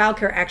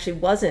 childcare actually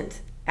wasn't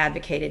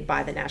advocated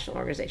by the National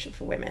Organization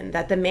for Women,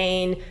 that the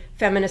main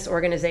feminist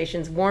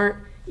organizations weren't,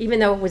 even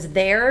though it was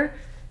there,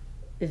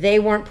 they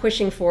weren't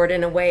pushing for it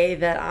in a way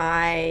that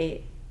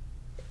I,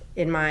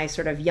 in my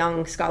sort of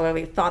young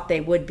scholarly, thought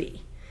they would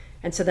be.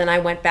 And so then I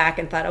went back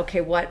and thought,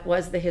 okay, what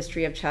was the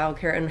history of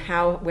childcare and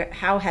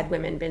how had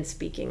women been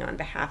speaking on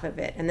behalf of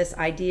it? And this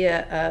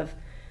idea of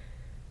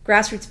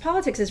grassroots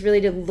politics is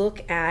really to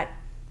look at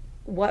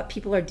what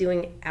people are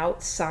doing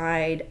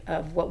outside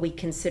of what we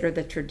consider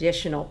the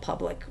traditional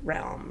public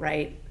realm,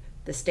 right?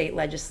 The state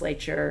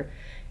legislature,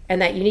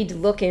 and that you need to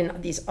look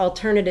in these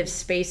alternative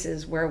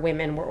spaces where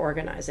women were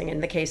organizing.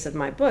 In the case of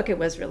my book, it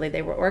was really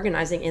they were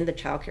organizing in the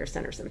childcare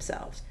centers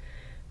themselves.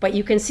 But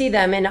you can see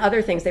them in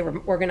other things. They were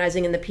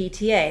organizing in the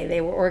PTA.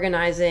 They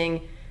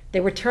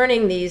were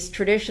turning these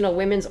traditional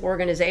women's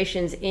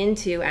organizations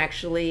into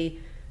actually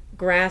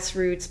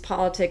grassroots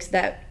politics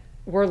that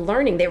were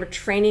learning. They were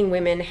training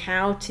women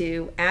how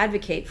to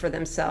advocate for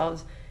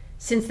themselves,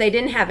 since they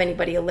didn't have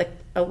anybody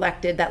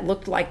elected that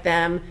looked like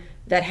them,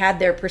 that had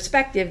their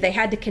perspective. They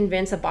had to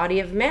convince a body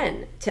of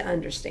men to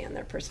understand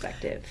their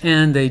perspective.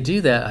 And they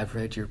do that, I've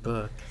read your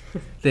book,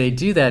 they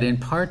do that in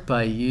part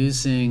by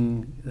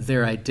using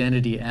their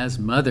identity as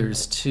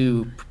mothers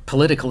to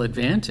political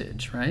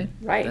advantage, right?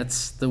 Right.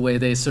 That's the way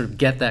they sort of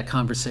get that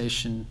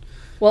conversation.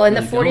 Well, in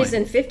the 40s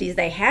and 50s,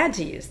 they had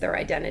to use their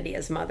identity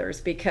as mothers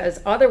because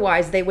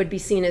otherwise they would be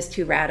seen as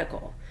too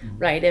radical,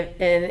 right?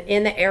 And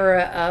in the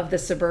era of the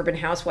suburban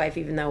housewife,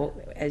 even though,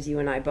 as you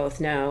and I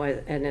both know,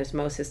 and as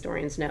most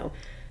historians know,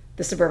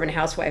 the suburban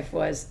housewife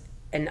was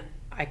an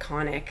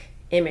iconic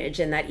image,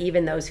 and that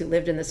even those who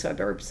lived in the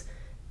suburbs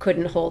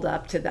couldn't hold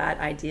up to that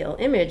ideal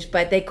image,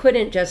 but they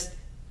couldn't just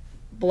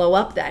blow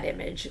up that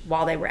image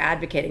while they were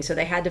advocating. So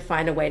they had to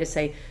find a way to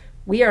say,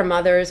 we are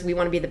mothers. We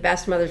want to be the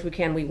best mothers we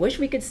can. We wish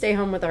we could stay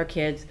home with our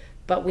kids,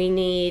 but we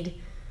need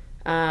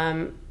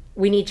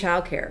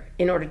childcare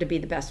in order to be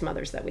the best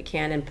mothers that we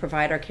can and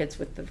provide our kids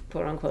with the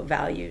quote unquote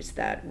values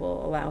that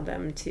will allow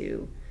them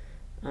to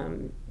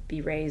be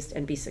raised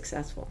and be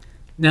successful.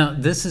 Now,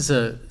 this is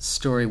a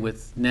story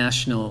with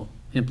national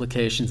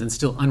implications and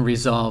still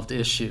unresolved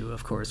issue,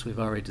 of course, we've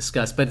already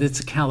discussed, but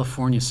it's a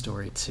California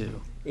story too.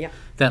 Yeah.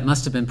 That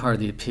must have been part of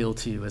the appeal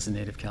to you as a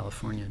native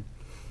Californian.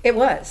 It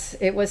was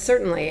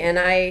certainly. And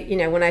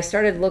when I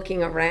started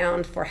looking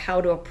around for how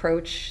to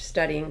approach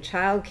studying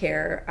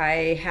childcare,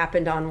 I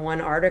happened on one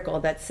article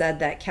that said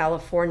that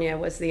California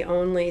was the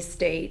only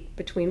state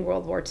between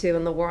World War II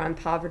and the War on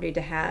Poverty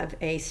to have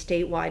a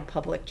statewide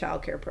public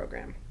childcare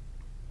program.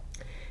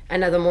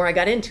 And the more I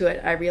got into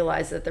it, I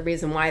realized that the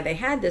reason why they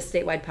had this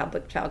statewide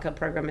public childcare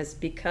program is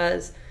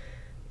because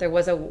there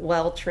was a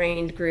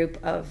well-trained group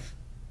of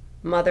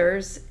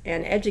mothers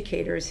and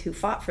educators who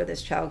fought for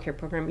this child care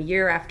program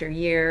year after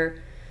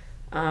year,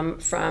 from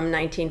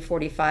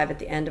 1945 at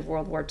the end of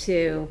World War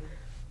II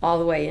all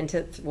the way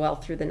into,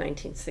 through the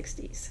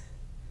 1960s.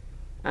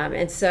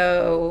 And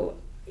so,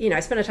 I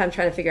spent a time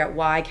trying to figure out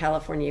why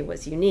California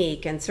was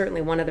unique, and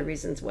certainly one of the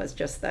reasons was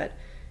just that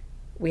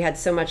we had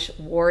so much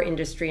war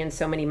industry and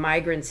so many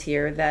migrants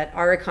here that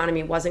our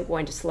economy wasn't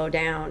going to slow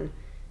down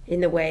in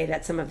the way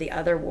that some of the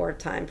other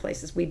wartime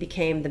places. We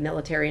became the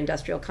military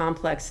industrial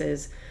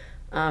complexes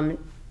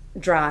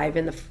drive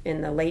in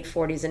the late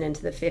 40s and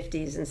into the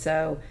 50s. And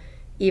so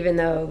even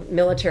though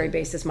military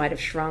bases might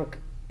have shrunk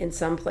in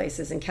some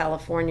places, in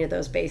California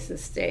those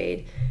bases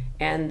stayed,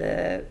 and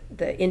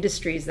the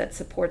industries that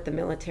support the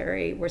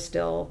military were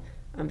still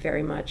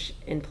very much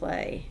in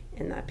play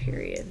in that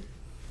period.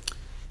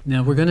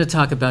 Now we're going to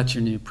talk about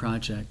your new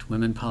project,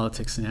 Women,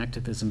 Politics, and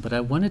Activism, but I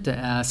wanted to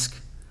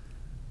ask,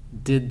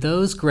 did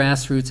those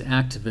grassroots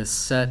activists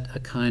set a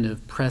kind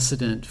of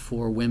precedent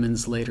for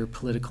women's later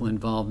political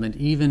involvement,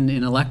 even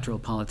in electoral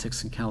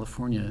politics in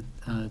California?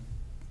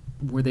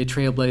 Were they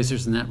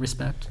trailblazers in that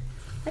respect?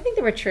 I think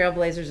they were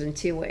trailblazers in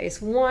two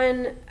ways.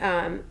 One,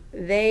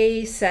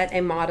 they set a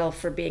model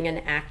for being an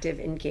active,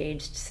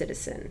 engaged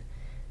citizen,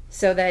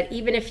 so that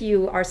even if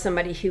you are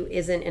somebody who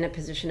isn't in a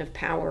position of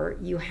power,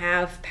 you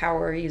have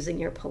power using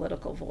your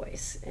political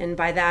voice. And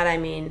by that I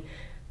mean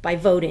by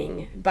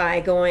voting,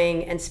 by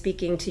going and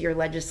speaking to your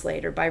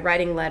legislator, by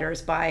writing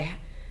letters, by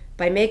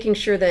making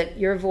sure that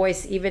your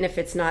voice, even if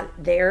it's not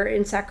there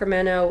in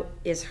Sacramento,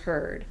 is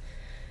heard.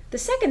 The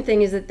second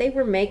thing is that they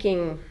were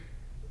making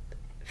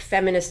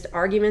feminist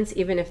arguments,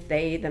 even if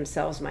they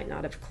themselves might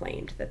not have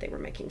claimed that they were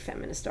making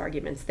feminist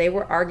arguments. They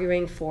were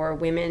arguing for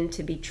women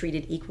to be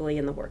treated equally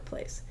in the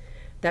workplace,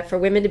 that for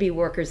women to be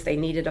workers, they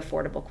needed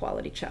affordable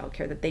quality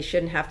childcare, that they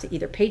shouldn't have to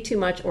either pay too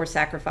much or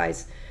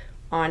sacrifice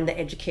on the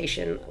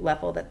education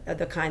level, that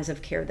the kinds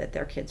of care that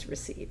their kids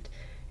received.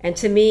 And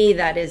to me,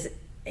 that is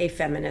a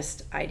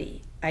feminist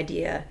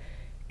idea,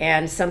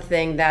 and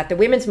something that the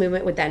women's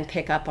movement would then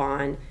pick up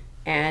on,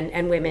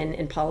 and women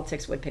in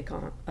politics would pick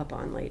up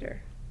on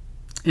later.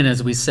 And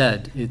as we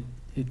said,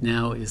 it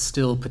now is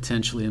still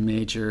potentially a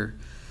major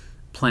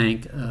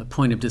point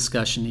of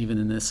discussion even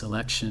in this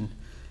election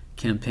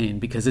campaign,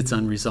 because it's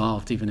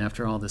unresolved even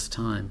after all this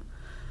time.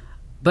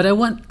 But I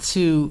want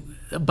to,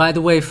 by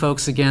the way,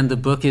 folks, again, the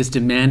book is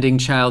Demanding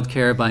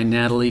Childcare by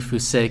Natalie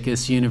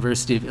Foussakis,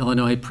 University of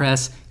Illinois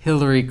Press.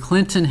 Hillary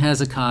Clinton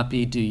has a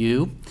copy, do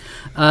you?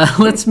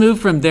 Let's move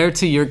from there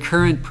to your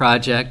current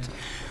project,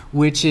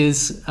 which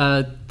is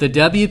the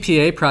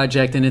WPA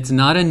project, and it's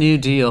not a new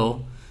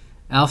deal.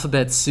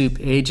 Alphabet Soup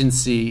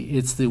Agency.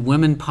 It's the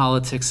Women,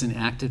 Politics, and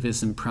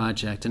Activism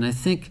Project. And I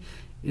think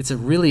it's a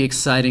really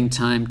exciting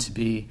time to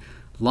be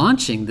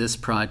launching this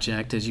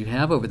project, as you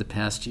have over the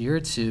past year or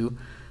two,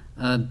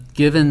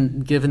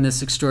 given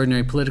this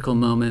extraordinary political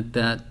moment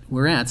that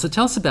we're at. So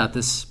tell us about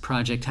this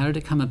project. How did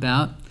it come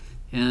about,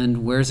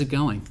 and where's it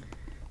going?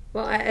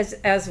 Well,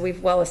 as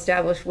we've well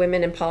established,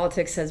 women in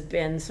politics has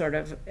been sort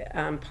of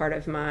part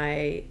of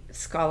my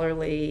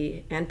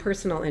scholarly and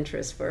personal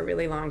interest for a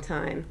really long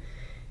time.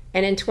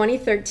 And in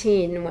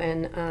 2013,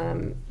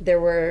 when there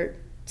were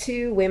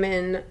two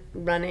women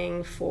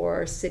running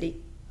for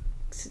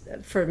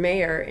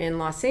mayor in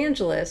Los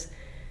Angeles,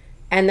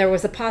 and there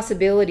was a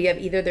possibility of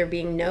either there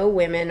being no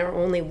women or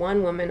only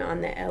one woman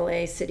on the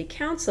LA City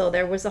Council,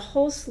 there was a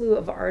whole slew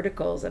of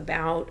articles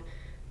about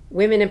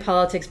women in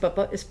politics, but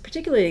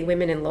particularly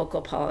women in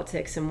local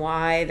politics, and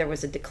why there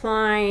was a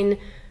decline.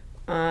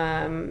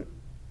 And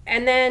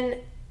then,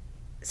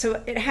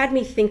 so it had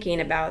me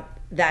thinking about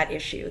that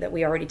issue that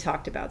we already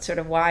talked about. Sort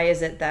of, why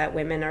is it that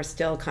women are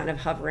still kind of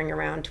hovering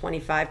around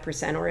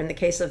 25%, or in the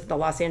case of the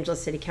Los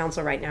Angeles City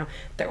Council right now,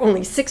 they're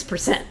only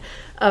 6%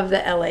 of the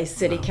LA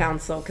City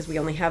Council, because we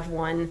only have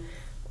one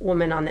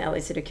woman on the LA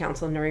City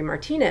Council, Nury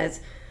Martinez.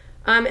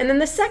 And then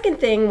the second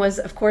thing was,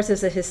 of course,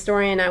 as a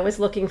historian, I was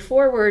looking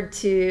forward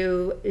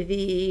to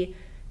the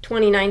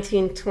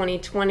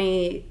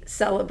 2019-2020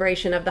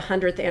 celebration of the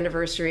 100th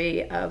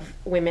anniversary of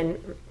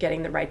women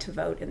getting the right to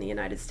vote in the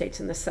United States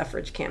in the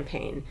suffrage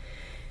campaign.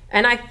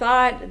 And I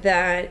thought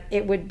that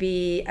it would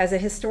be, as a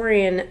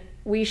historian,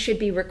 we should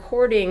be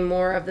recording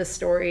more of the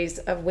stories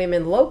of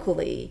women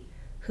locally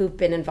who've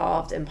been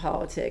involved in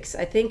politics.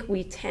 I think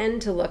we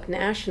tend to look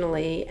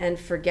nationally and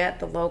forget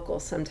the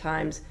local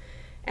sometimes.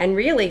 And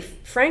really,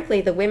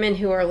 frankly, the women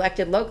who are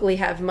elected locally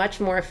have much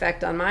more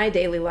effect on my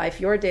daily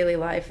life, your daily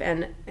life,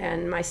 and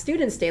my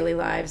students' daily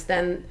lives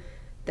than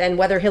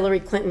whether Hillary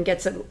Clinton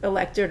gets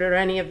elected or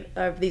any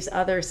of these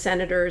other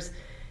senators.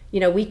 You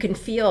know, we can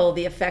feel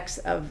the effects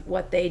of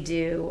what they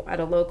do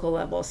at a local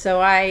level. So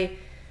I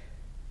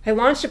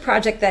launched a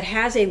project that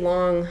has a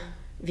long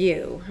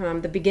view.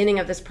 The beginning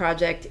of this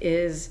project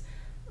is,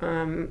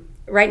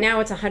 right now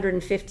it's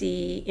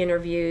 150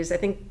 interviews, I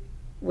think,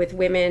 with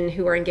women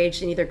who are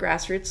engaged in either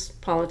grassroots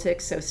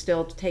politics, so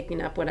still taking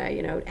up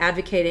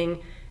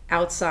advocating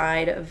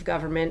outside of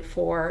government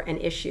for an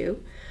issue,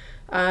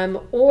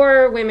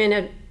 or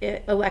women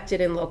elected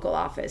in local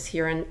office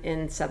here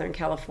in Southern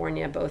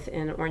California, both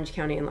in Orange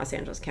County and Los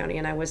Angeles County.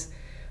 And I was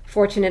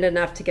fortunate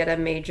enough to get a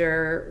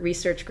major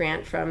research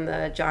grant from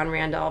the John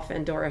Randolph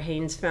and Dora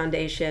Haynes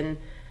Foundation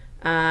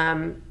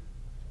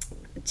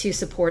to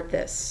support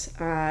this.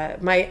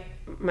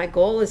 My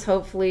goal is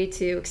hopefully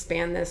to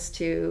expand this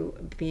to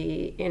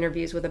be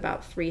interviews with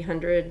about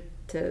 300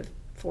 to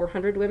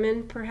 400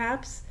 women,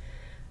 perhaps.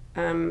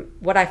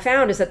 What I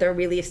found is that there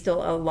really is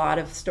still a lot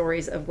of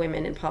stories of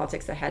women in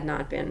politics that had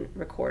not been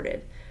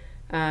recorded.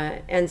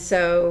 And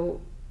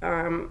so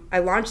I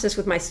launched this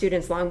with my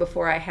students long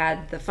before I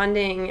had the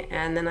funding,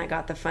 and then I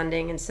got the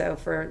funding. And so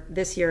for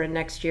this year and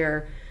next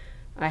year,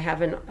 I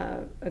have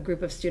a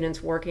group of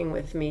students working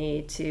with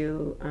me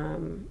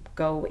to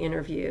go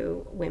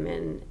interview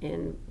women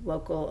in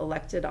local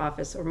elected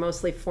office, or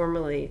mostly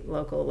formerly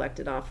local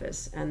elected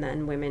office, and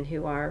then women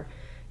who are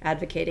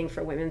advocating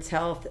for women's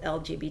health,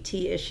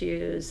 LGBT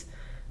issues,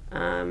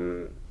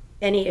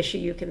 any issue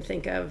you can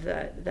think of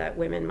that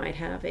women might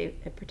have a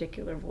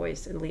particular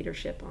voice and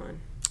leadership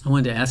on. I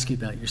wanted to ask you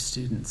about your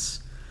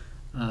students.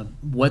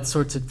 What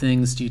sorts of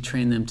things do you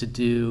train them to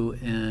do,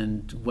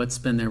 and what's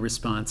been their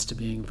response to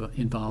being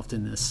involved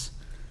in this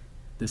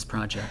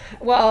project?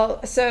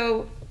 Well,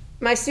 so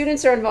my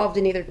students are involved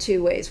in either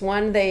two ways.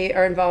 One, they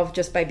are involved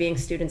just by being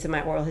students in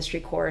my oral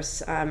history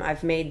course.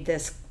 I've made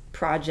this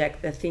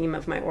project the theme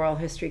of my oral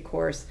history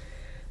course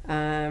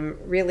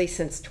really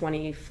since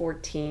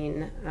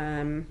 2014.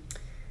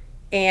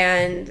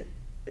 And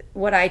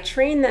what I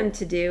train them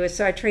to do is,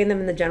 so I train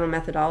them in the general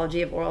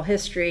methodology of oral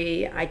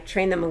history. I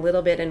train them a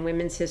little bit in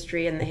women's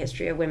history and the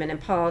history of women in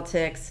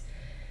politics.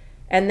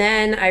 And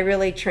then I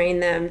really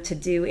train them to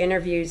do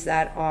interviews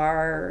that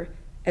are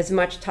as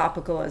much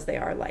topical as they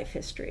are life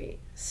history,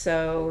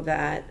 so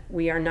that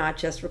we are not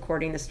just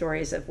recording the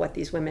stories of what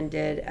these women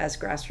did as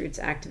grassroots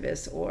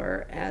activists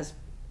or as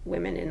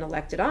women in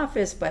elected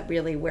office, but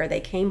really where they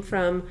came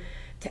from,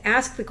 to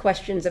ask the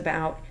questions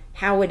about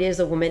how it is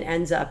a woman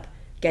ends up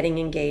getting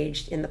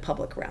engaged in the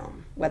public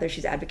realm, whether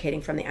she's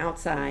advocating from the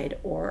outside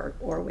or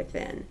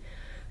within.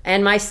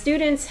 And my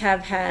students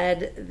have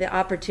had the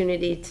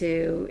opportunity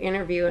to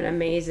interview an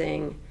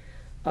amazing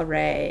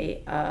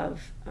array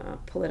of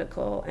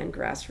political and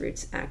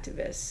grassroots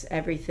activists,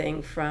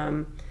 everything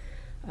from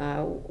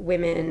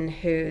women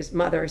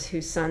mothers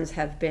whose sons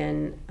have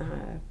been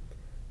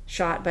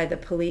shot by the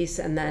police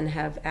and then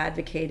have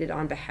advocated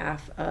on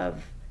behalf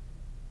of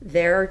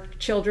their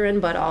children,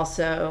 but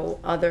also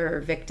other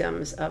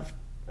victims of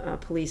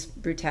police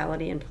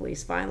brutality and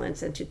police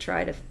violence, and to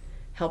try to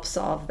help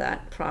solve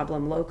that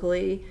problem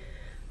locally.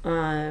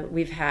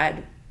 We've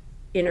had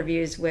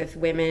interviews with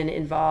women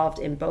involved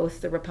in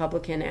both the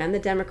Republican and the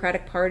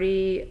Democratic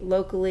Party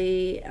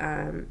locally,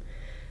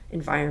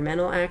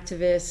 environmental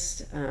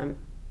activists,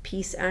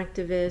 peace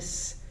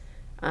activists,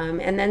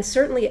 and then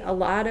certainly a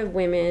lot of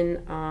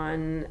women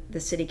on the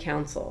city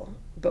council,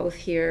 both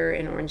here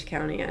in Orange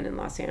County and in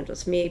Los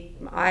Angeles.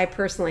 I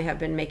personally have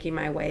been making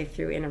my way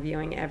through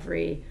interviewing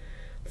every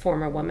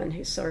former woman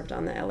who served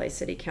on the LA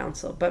City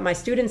Council. But my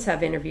students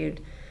have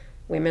interviewed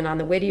women on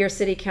the Whittier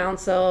City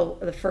Council,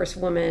 the first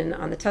woman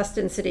on the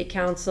Tustin City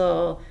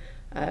Council,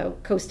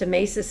 Costa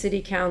Mesa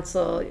City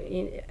Council,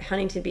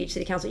 Huntington Beach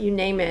City Council, you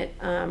name it.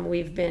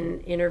 We've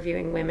been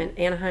interviewing women,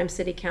 Anaheim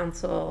City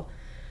Council.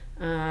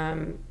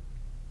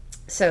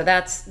 So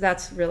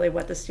that's really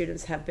what the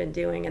students have been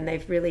doing, and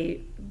they've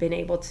really been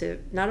able to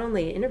not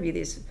only interview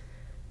these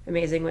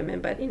amazing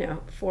women, but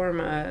form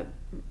a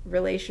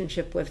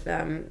relationship with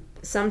them,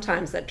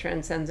 sometimes that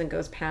transcends and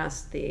goes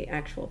past the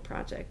actual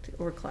project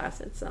or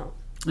class itself.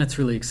 That's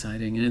really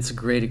exciting, and it's a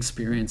great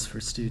experience for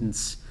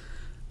students.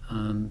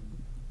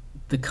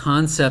 The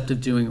concept of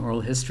doing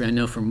oral history, I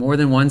know for more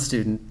than one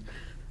student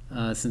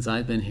since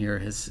I've been here,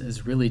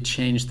 has really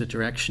changed the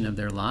direction of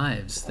their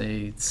lives.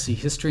 They see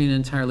history in an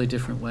entirely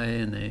different way,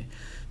 and they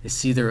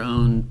see their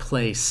own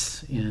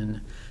place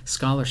in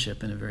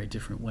scholarship in a very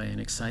different way, in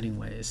exciting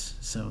ways.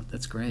 So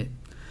that's great.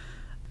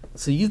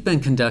 So you've been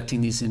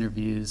conducting these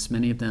interviews,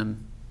 many of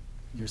them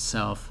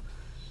yourself.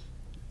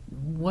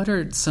 What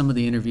are some of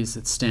the interviews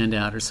that stand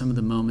out, or some of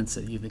the moments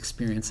that you've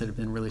experienced that have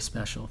been really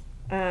special?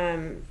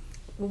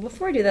 Well,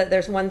 before I do that,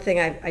 there's one thing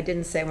I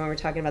didn't say when we were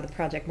talking about the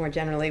project more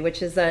generally,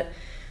 which is that,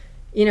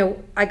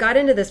 I got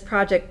into this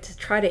project to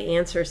try to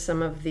answer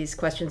some of these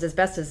questions as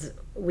best as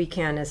we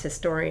can as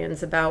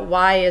historians about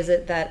why is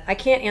it that I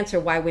can't answer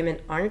why women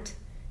aren't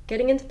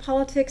getting into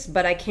politics,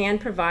 but I can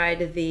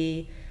provide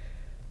the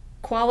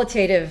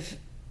qualitative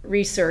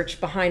research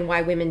behind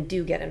why women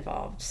do get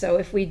involved. So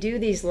if we do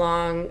these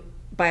long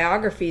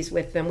biographies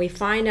with them, we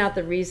find out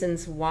the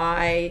reasons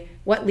why,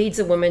 what leads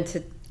a woman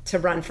to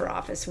run for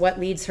office, what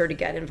leads her to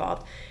get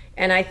involved.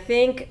 And I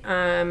think,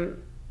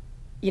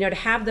 to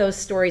have those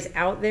stories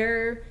out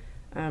there,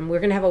 we're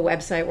going to have a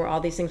website where all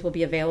these things will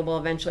be available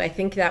eventually. I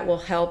think that will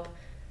help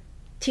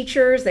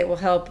teachers, they will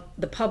help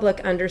the public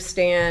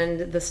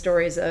understand the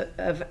stories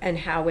of and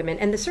how women,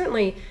 and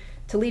certainly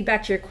to lead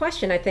back to your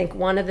question, I think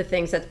one of the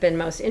things that's been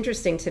most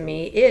interesting to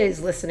me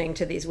is listening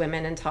to these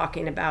women and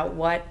talking about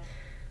what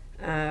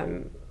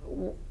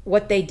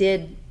they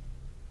did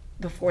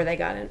before they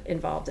got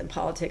involved in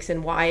politics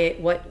and why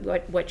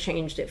what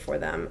changed it for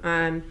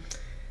them.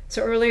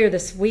 So earlier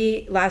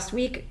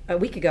a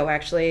week ago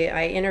actually,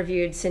 I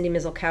interviewed Cindy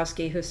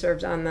Mizalkowski, who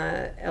served on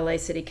the LA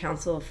City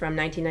Council from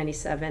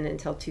 1997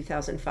 until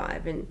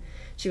 2005, and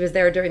she was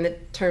there during the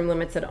term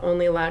limits that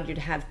only allowed you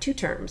to have 2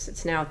 terms.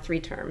 It's now 3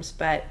 terms,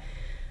 but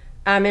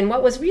and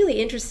what was really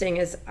interesting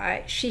is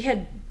she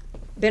had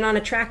been on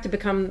a track to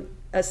become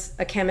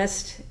a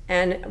chemist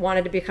and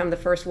wanted to become the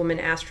first woman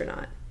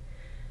astronaut.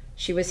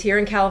 She was here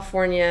in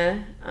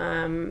California,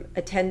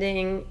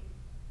 attending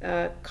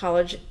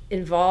college,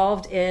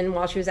 involved in,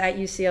 while she was at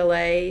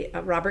UCLA,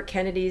 Robert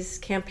Kennedy's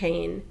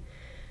campaign.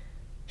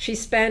 She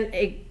spent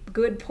a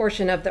good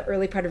portion of the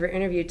early part of her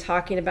interview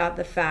talking about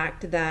the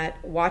fact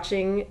that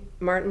watching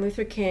Martin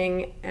Luther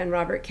King and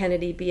Robert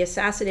Kennedy be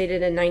assassinated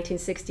in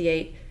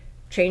 1968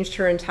 changed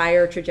her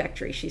entire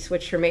trajectory. She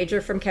switched her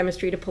major from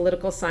chemistry to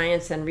political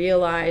science and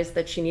realized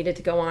that she needed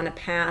to go on a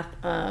path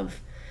of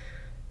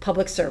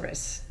public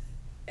service.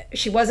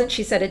 She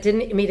said it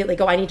didn't immediately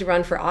go, I need to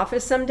run for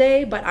office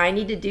someday, but I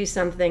need to do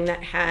something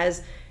that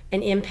has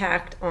an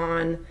impact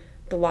on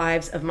the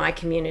lives of my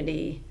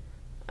community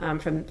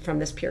from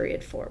this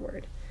period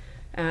forward.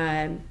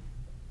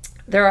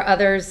 There are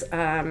others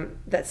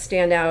that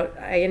stand out.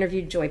 I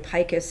interviewed Joy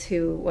Pikus,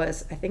 who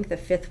was, I think, the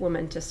 5th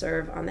woman to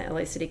serve on the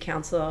LA City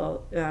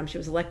Council. She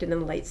was elected in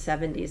the late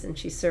 70s, and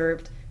she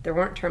served, there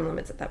weren't term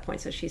limits at that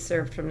point, so she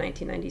served from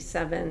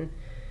 1977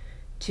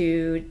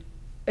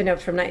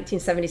 from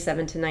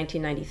 1977 to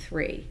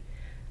 1993.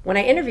 When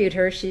I interviewed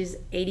her, she's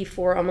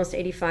 84, almost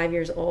 85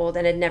 years old,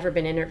 and had never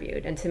been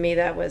interviewed. And to me,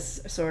 that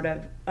was sort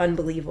of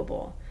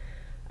unbelievable.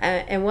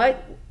 And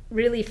what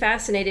really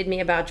fascinated me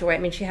about Joy, I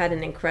mean, she had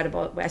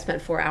I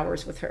spent 4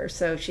 hours with her,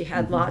 so she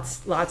had lots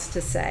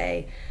to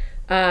say.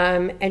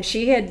 And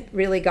she had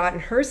really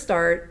gotten her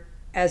start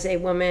as a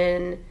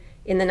woman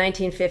in the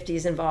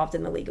 1950s involved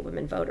in the League of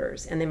Women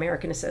Voters and the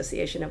American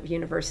Association of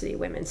University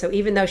Women. So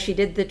even though she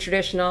did the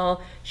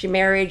traditional, she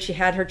married, she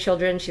had her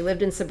children, she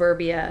lived in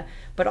suburbia,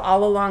 but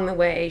all along the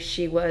way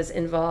she was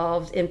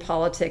involved in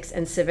politics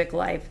and civic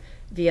life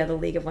via the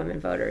League of Women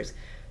Voters.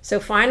 So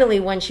finally,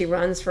 when she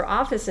runs for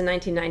office in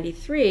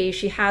 1993,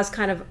 she has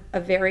kind of a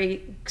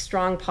very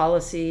strong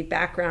policy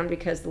background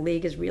because the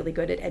League is really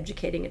good at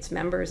educating its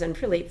members and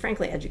really,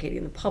 frankly,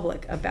 educating the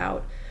public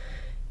about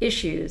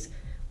issues.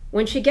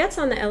 When she gets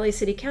on the LA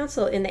City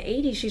Council in the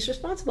 80s, she's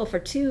responsible for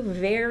 2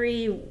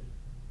 very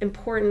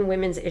important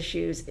women's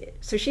issues.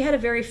 So she had a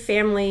very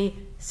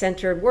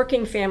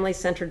working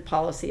family-centered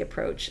policy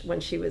approach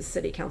when she was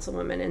city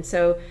councilwoman. And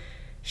so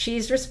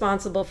She's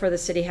responsible for the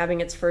city having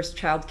its first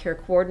child care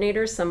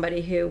coordinator,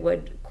 somebody who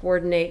would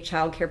coordinate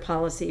child care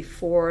policy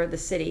for the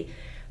city,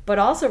 but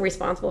also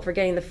responsible for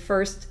getting the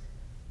first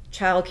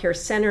child care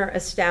center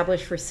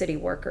established for city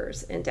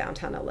workers in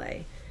downtown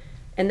LA.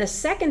 And the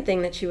second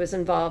thing that she was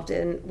involved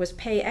in was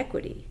pay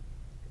equity.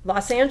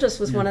 Los Angeles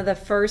was one of the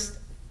first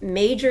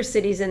major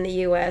cities in the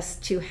U.S.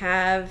 to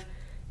have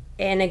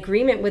an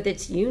agreement with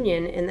its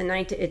union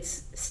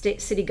its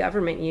city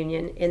government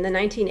union in the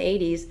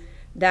 1980s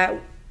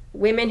that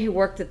women who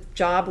worked at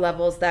job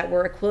levels that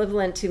were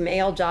equivalent to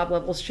male job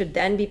levels should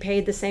then be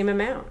paid the same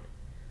amount.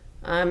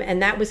 And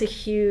that was a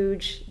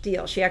huge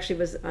deal. She actually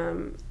was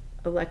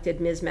elected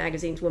Ms.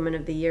 Magazine's Woman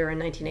of the Year in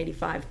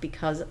 1985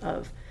 because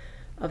of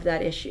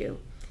that issue.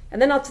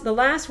 And then the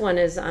last one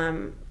is,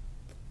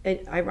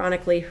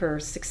 ironically, her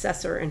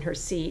successor in her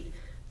seat,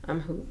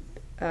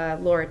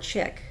 Laura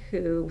Chick,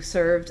 who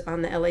served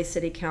on the LA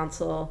City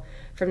Council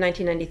from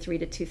 1993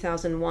 to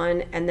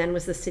 2001, and then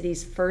was the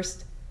city's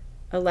first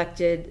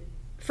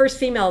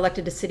female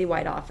elected to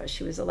citywide office.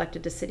 She was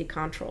elected to city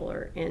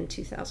comptroller in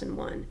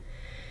 2001.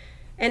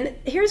 And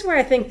here's where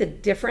I think the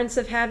difference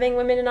of having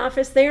women in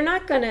office, they're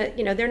not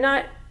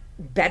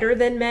better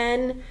than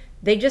men.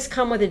 They just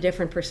come with a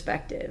different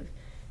perspective.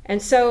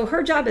 And so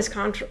her job as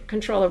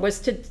comptroller was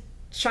to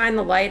shine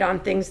the light on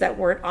things that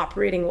weren't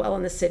operating well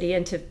in the city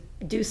and to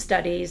do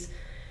studies.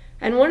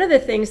 And one of the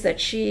things that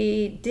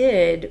she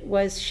did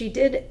was she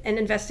did an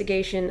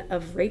investigation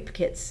of rape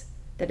kits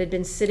that had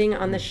been sitting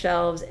on the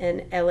shelves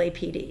in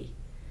LAPD.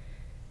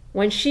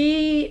 When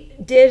she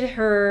did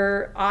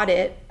her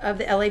audit of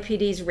the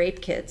LAPD's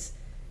rape kits,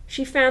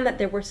 she found that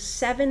there were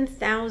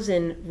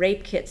 7,000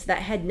 rape kits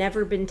that had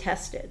never been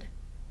tested.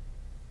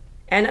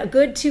 And a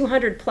good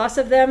 200 plus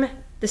of them,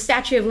 the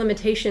statute of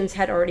limitations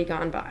had already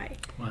gone by.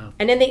 Wow.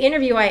 And in the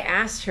interview, I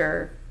asked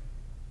her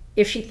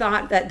if she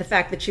thought that the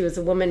fact that she was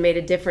a woman made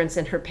a difference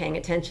in her paying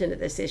attention to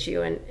this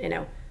issue.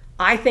 And,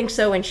 I think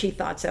so, and she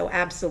thought so,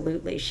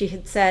 absolutely. She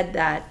had said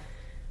that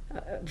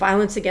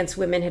violence against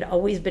women had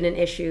always been an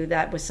issue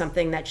that was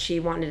something that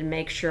she wanted to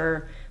make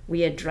sure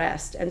we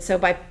addressed. And so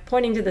by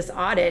pointing to this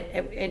audit,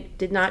 it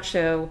did not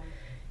show,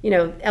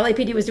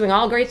 LAPD was doing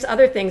all great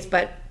other things,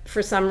 but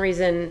for some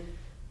reason,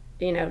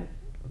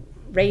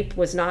 rape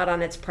was not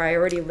on its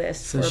priority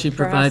list. So she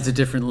provides a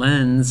different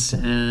lens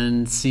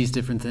and sees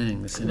different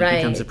things, and it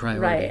becomes a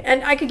priority. Right.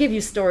 And I could give you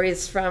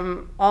stories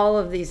from all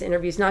of these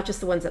interviews, not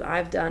just the ones that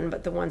I've done,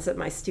 but the ones that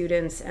my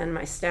students and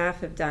my staff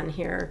have done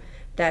here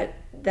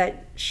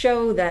that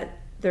show that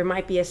there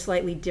might be a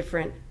slightly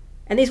different,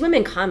 and these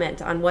women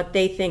comment on what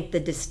they think the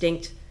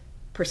distinct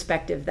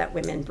perspective that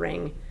women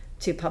bring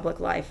to public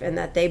life, and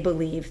that they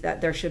believe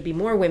that there should be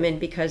more women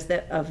because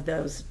of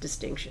those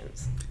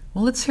distinctions.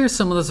 Well, let's hear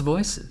some of those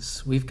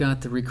voices. We've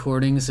got the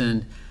recordings,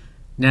 and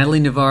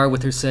Natalie Navar,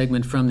 with her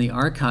segment From the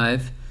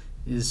Archive,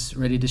 is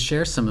ready to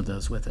share some of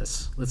those with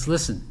us. Let's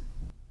listen.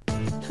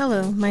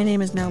 Hello, my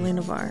name is Natalie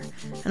Navar,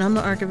 and I'm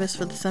the archivist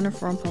for the Center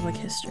for Public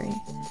History.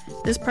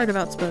 This part of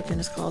Outspoken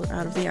is called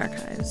Out of the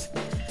Archives.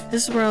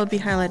 This is where I'll be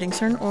highlighting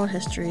certain oral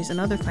histories and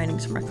other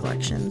findings from our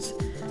collections.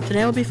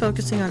 Today I'll be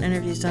focusing on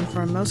interviews done for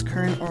our most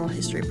current oral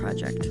history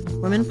project,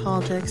 Women,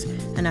 Politics,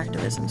 and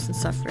Activism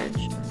Since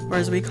Suffrage, or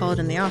as we call it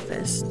in the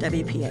office,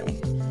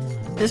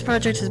 WPA. This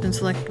project has been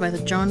selected by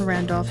the John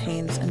Randolph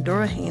Haynes and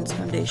Dora Haynes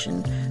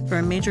Foundation for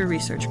a major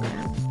research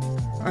grant.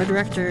 Our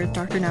director,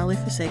 Dr. Natalie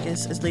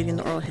Fasakis, is leading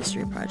the oral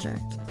history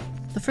project.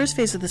 The first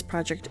phase of this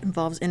project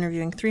involves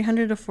interviewing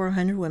 300 to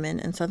 400 women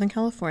in Southern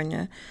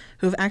California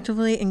who have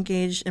actively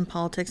engaged in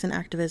politics and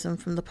activism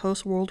from the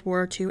post-World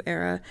War II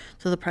era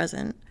to the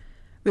present.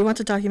 We want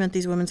to document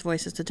these women's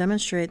voices to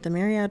demonstrate the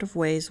myriad of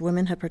ways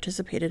women have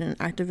participated in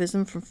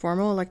activism from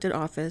formal elected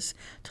office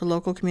to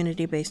local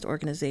community-based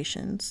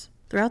organizations.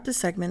 Throughout this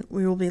segment,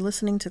 we will be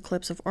listening to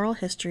clips of oral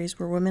histories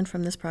where women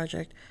from this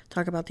project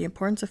talk about the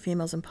importance of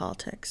females in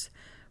politics.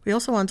 We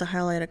also want to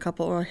highlight a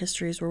couple oral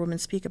histories where women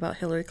speak about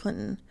Hillary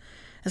Clinton,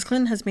 as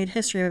Clinton has made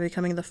history by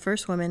becoming the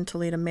first woman to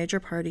lead a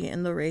major party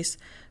in the race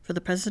for the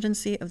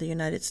presidency of the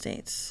United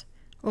States.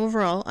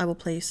 Overall, I will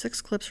play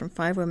 6 clips from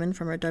 5 women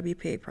from our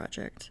WPA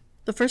project.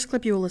 The first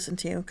clip you will listen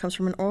to comes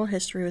from an oral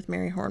history with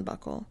Mary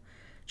Hornbuckle.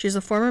 She is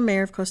a former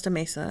mayor of Costa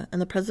Mesa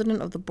and the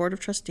president of the Board of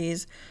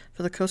Trustees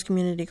for the Coast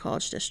Community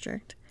College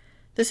District.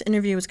 This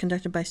interview was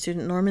conducted by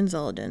student Norman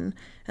Zeldin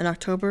in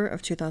October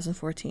of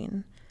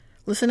 2014.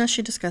 Listen as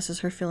she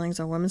discusses her feelings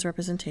on women's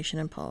representation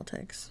in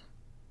politics.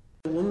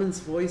 A woman's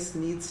voice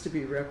needs to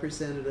be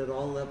represented at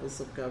all levels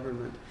of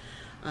government.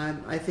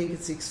 I think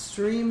it's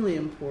extremely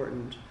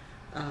important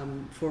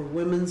for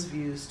women's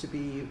views to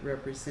be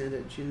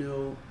represented.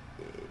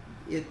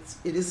 It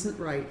isn't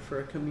right for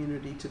a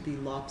community to be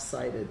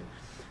lopsided.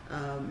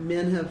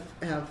 Men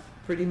have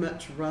pretty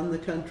much run the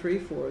country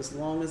for as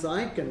long as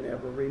I can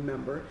ever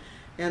remember.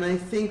 And I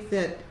think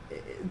that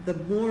the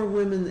more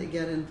women that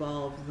get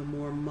involved, the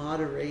more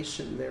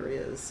moderation there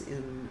is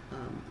in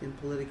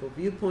political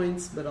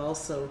viewpoints, but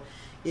also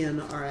in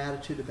our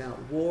attitude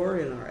about war,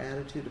 in our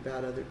attitude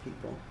about other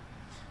people.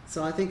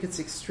 So I think it's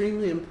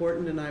extremely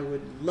important, and I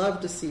would love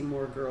to see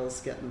more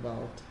girls get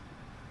involved.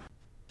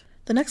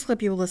 The next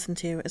clip you will listen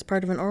to is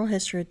part of an oral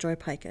history of Joy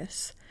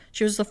Pikus.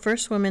 She was the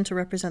first woman to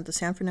represent the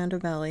San Fernando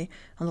Valley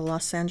on the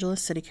Los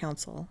Angeles City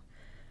Council.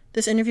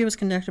 This interview was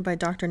conducted by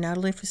Dr.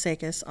 Natalie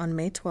Fusakis on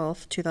May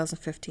 12,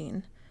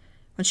 2015.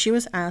 When she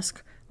was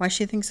asked why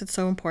she thinks it's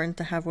so important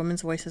to have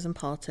women's voices in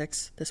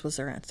politics, this was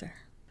her answer.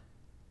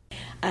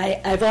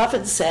 I've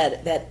often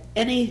said that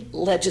any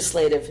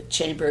legislative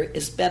chamber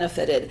is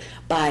benefited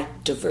by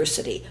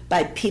diversity,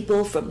 by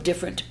people from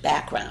different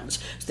backgrounds,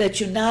 so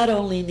that you not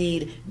only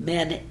need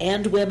men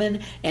and women,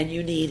 and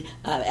you need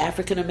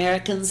African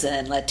Americans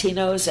and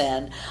Latinos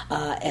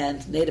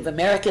and Native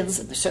Americans,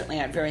 and there certainly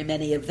aren't very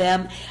many of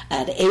them,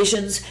 and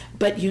Asians,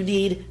 but you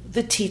need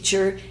the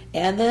teacher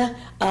and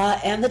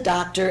the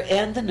doctor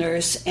and the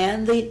nurse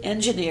and the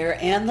engineer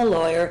and the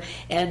lawyer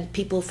and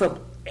people from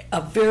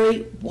a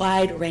very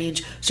wide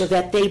range, so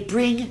that they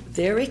bring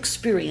their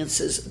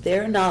experiences,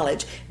 their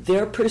knowledge,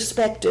 their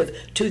perspective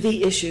to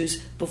the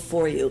issues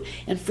before you.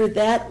 And for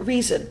that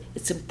reason,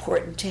 it's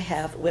important to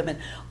have women.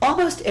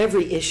 Almost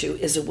every issue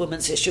is a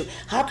woman's issue.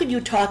 How can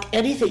you talk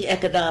anything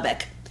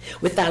economic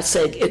without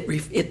saying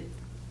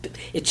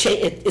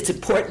it's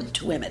important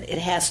to women? It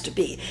has to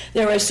be.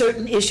 There are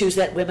certain issues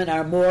that women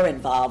are more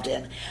involved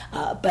in,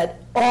 but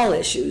all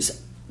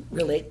issues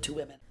relate to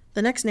women.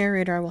 The next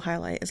narrator I will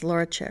highlight is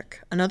Laura Chick,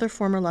 another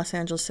former Los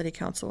Angeles City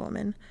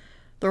Councilwoman.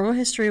 The oral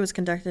history was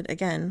conducted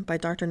again by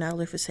Dr.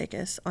 Natalie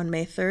Fusakis on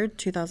May 3,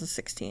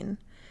 2016.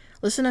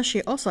 Listen as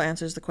she also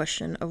answers the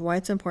question of why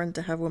it's important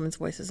to have women's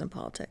voices in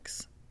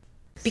politics.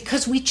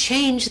 Because we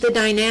change the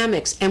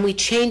dynamics, and we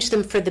change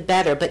them for the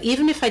better. But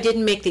even if I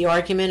didn't make the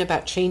argument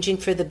about changing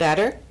for the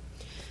better,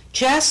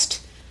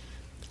 just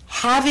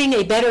having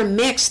a better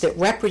mix that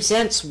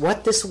represents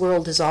what this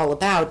world is all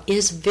about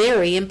is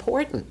very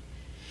important.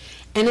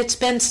 And it's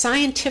been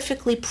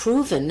scientifically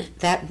proven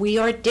that we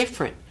are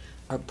different.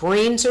 Our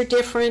brains are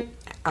different,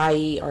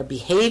 i.e. our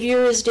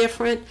behavior is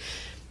different.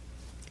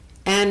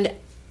 And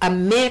a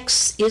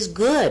mix is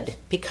good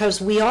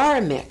because we are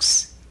a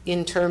mix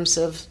in terms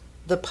of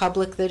the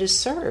public that is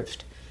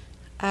served.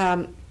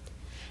 And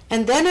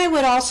then I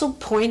would also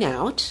point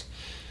out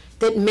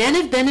that men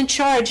have been in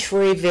charge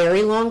for a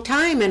very long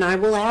time, and I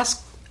will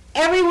ask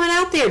everyone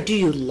out there, do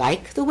you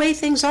like the way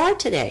things are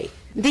today?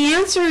 The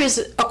answer is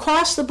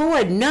across the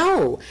board,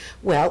 no.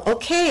 Well,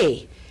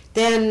 okay,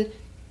 then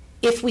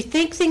if we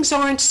think things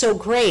aren't so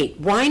great,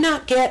 why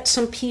not get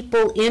some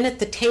people in at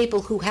the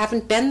table who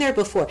haven't been there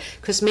before?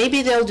 Because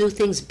maybe they'll do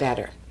things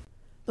better.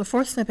 The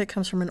fourth snippet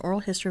comes from an oral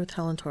history with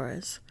Helen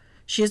Torres.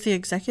 She is the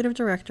executive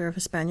director of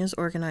Hispanias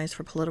Organized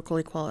for Political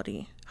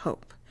Equality,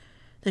 HOPE.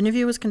 The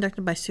interview was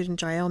conducted by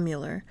student Jael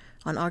Mueller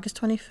on August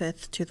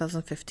 25,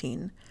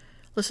 2015.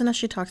 Listen as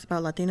she talks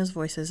about Latinas'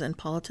 voices in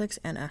politics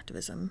and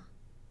activism.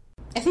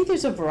 I think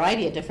there's a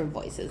variety of different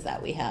voices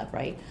that we have,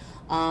 right?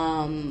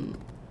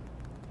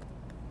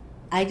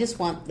 I just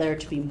want there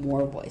to be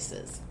more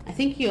voices. I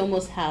think you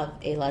almost have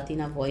a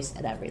Latina voice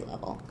at every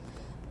level.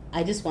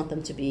 I just want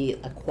them to be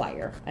a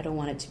choir. I don't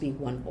want it to be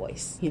one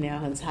voice,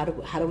 and so how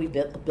do we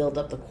build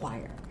up the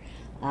choir?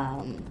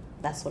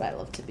 That's what I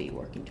love to be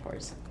working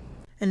towards.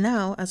 And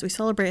now, as we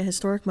celebrate a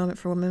historic moment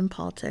for women in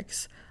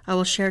politics, I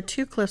will share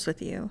two clips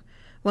with you.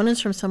 One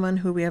is from someone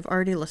who we have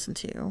already listened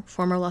to,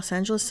 former Los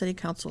Angeles City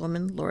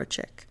Councilwoman Laura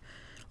Chick.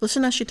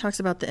 Listen as she talks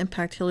about the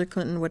impact Hillary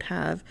Clinton would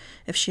have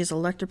if she is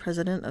elected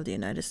President of the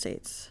United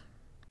States.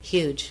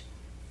 Huge.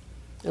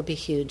 It'll be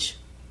huge.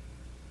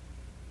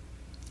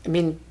 I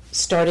mean,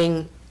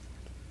 starting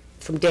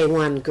from day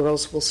one,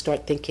 girls will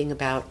start thinking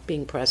about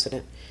being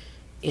president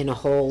in a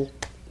whole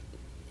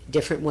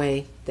different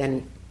way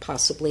than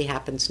possibly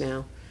happens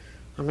now.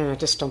 I mean, I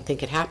just don't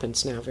think it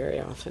happens now very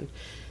often.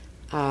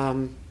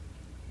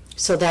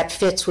 So that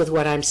fits with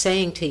what I'm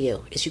saying to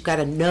you, is you've got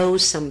to know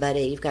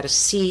somebody, you've got to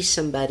see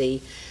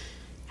somebody.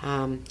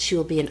 She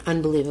will be an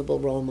unbelievable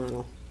role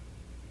model.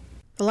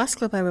 The last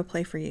clip I will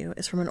play for you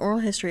is from an oral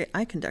history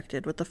I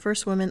conducted with the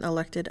first woman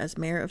elected as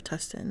mayor of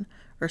Tustin,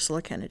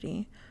 Ursula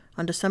Kennedy,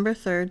 on December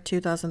 3rd,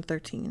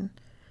 2013.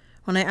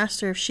 When I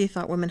asked her if she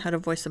thought women had a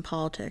voice in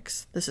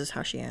politics, this is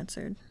how she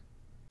answered.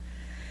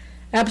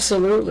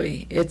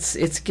 Absolutely.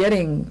 It's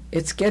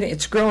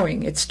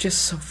growing. It's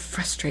just so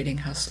frustrating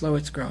how slow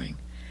it's growing.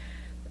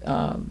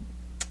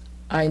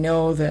 I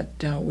know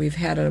that we've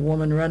had a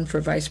woman run for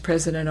vice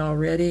president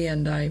already,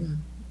 and I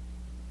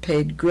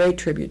paid great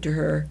tribute to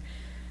her.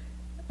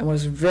 I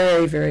was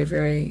very, very,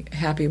 very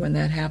happy when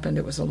that happened.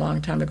 It was a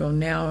long time ago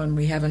now, and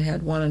we haven't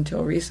had one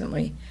until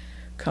recently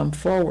come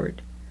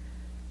forward.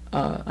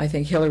 I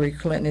think Hillary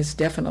Clinton is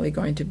definitely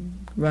going to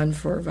run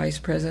for vice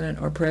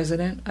president or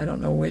president. I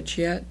don't know which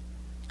yet.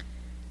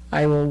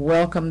 I will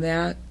welcome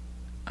that.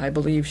 I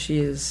believe she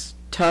is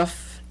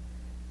tough.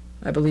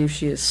 I believe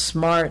she is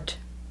smart.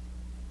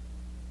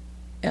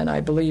 And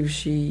I believe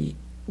she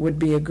would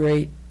be a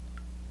great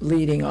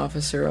leading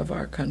officer of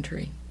our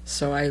country.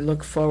 So I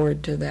look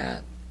forward to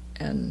that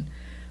and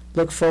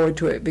look forward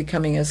to it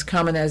becoming as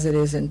common as it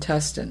is in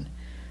Tustin.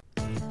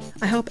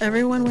 I hope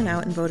everyone went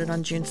out and voted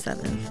on June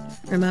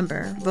 7th.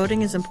 Remember,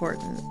 voting is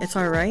important. It's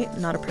our right,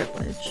 not a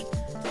privilege.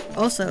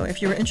 Also,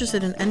 if you are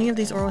interested in any of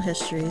these oral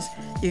histories,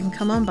 you can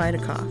come on by to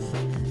COF,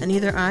 and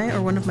either I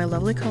or one of my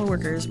lovely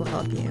co-workers will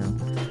help you.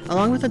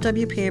 Along with the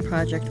WPA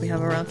project, we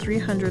have around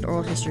 300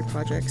 oral history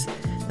projects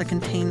that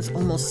contains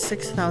almost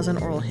 6,000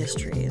 oral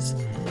histories.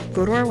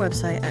 Go to our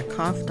website at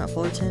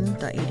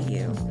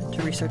cof.fullerton.edu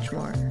to research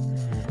more.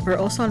 We're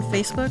also on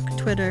Facebook,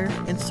 Twitter,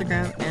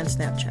 Instagram, and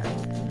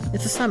Snapchat.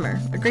 It's the summer,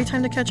 a great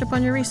time to catch up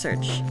on your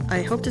research.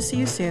 I hope to see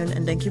you soon,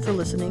 and thank you for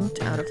listening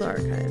to Out of the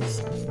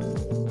Archives.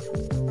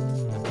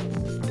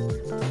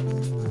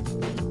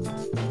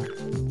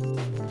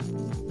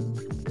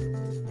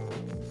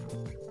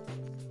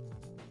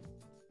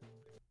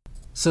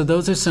 So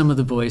those are some of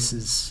the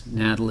voices,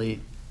 Natalie.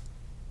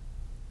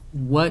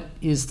 What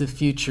is the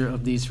future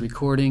of these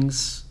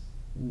recordings?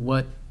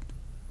 What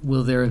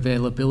will their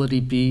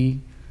availability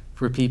be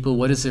for people?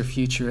 What is their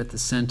future at the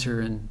center,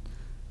 and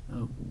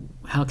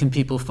how can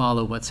people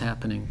follow what's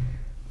happening?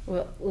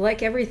 Well,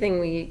 like everything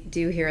we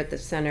do here at the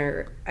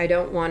center, I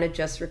don't want to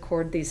just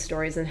record these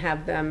stories and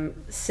have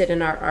them sit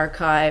in our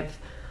archive,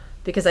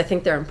 because I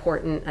think they're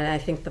important, and I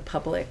think the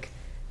public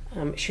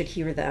should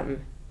hear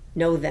them,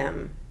 know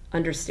them,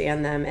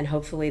 understand them, and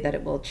hopefully that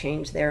it will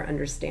change their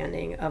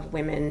understanding of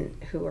women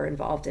who are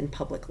involved in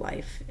public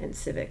life and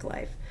civic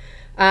life.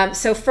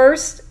 So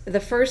the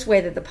first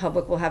way that the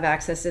public will have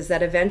access is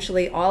that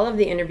eventually all of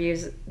the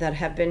interviews that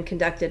have been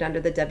conducted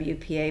under the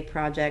WPA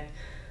project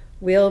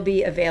will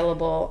be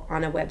available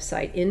on a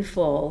website in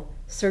full,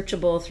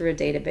 searchable through a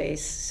database,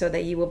 so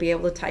that you will be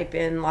able to type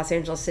in Los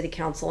Angeles City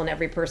Council and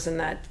every person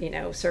that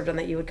served on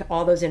that,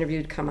 all those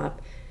interviews would come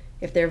up.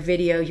 If they're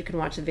video, you can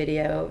watch the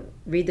video,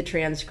 read the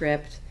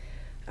transcript.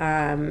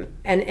 And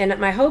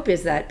my hope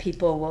is that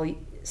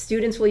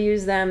students will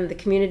use them, the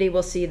community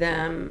will see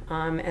them,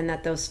 and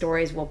that those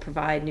stories will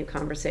provide new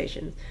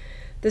conversations.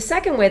 The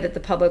second way that the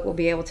public will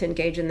be able to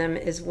engage in them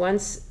is when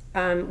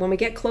we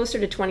get closer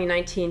to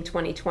 2019,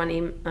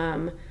 2020,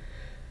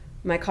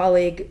 my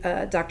colleague,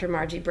 Dr.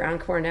 Margie Brown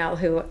Cornell,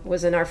 who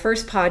was in our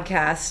first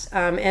podcast,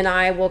 and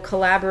I will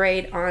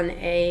collaborate on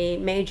a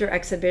major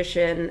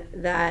exhibition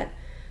that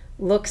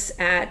looks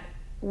at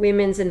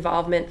women's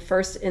involvement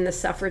first in the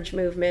suffrage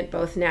movement,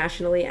 both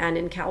nationally and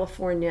in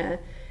California,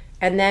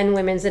 and then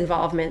women's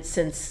involvement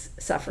since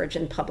suffrage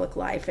in public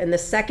life. And the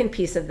second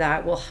piece of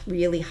that will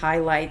really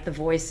highlight the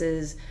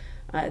voices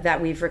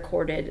that we've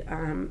recorded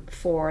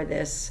for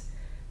this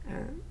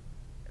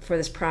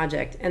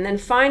project. And then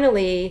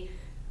finally,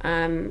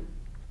 and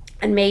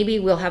maybe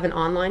we'll have an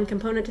online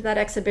component to that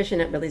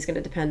exhibition. It really is going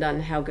to depend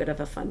on how good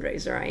of a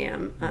fundraiser I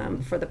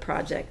am for the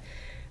project.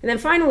 And then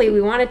finally,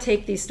 we want to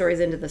take these stories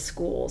into the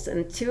schools.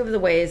 And two of the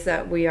ways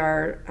that we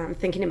are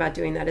thinking about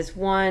doing that is,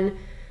 one,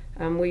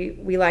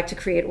 we like to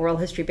create oral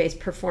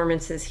history-based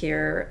performances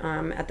here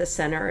at the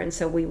center. And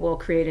so we will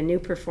create a new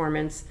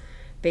performance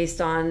based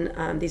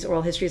on these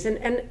oral histories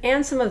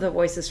and some of the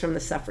voices from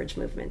the suffrage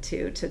movement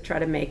too, to try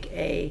to make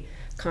a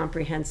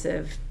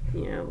comprehensive,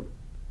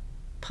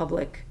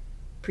 public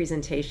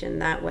presentation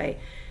that way.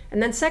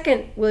 And then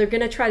second, we're going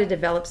to try to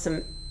develop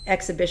some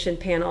exhibition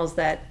panels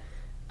that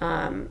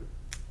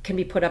can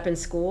be put up in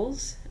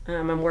schools.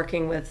 I'm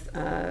working with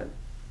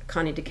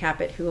Connie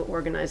DeCapit, who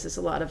organizes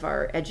a lot of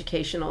our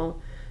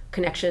educational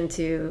connection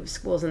to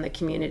schools in the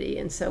community.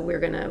 And so we're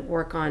going to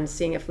work on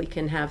seeing if we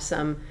can have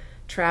some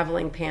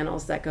traveling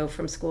panels that go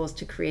from schools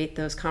to create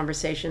those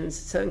conversations.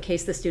 So in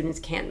case the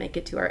students can't make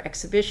it to our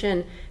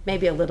exhibition,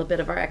 maybe a little bit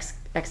of our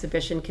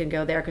exhibition can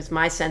go there, because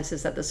my sense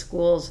is that the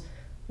schools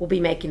will be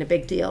making a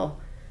big deal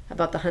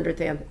about the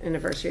 100th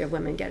anniversary of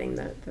women getting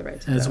the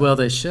right to vote. As well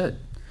they should.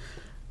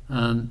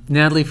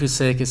 Natalie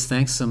Fusakis,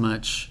 thanks so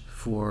much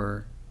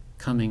for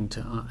coming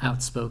to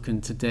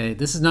Outspoken today.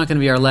 This is not going to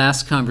be our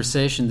last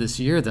conversation this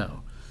year,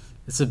 though.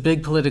 It's a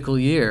big political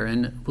year,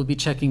 and we'll be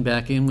checking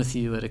back in with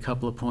you at a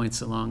couple of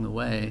points along the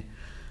way.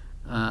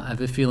 I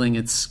have a feeling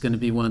it's going to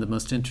be one of the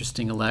most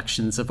interesting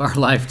elections of our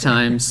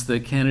lifetimes. The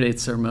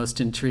candidates are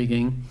most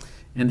intriguing,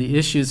 and the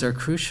issues are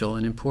crucial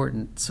and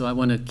important. So I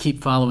want to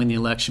keep following the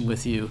election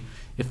with you,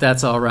 if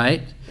that's all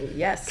right.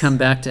 Yes. Come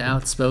back to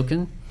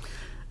Outspoken.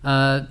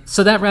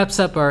 So that wraps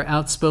up our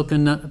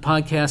Outspoken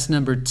podcast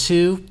number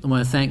 2. I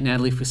want to thank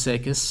Natalie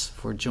Fusakis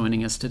for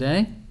joining us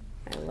today.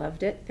 I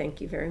loved it. Thank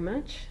you very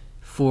much.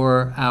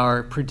 For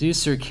our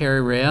producer,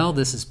 Carrie Rael,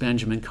 this is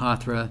Benjamin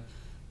Cothra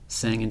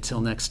saying until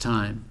next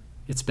time.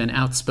 It's been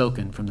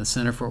Outspoken from the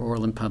Center for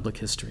Oral and Public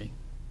History.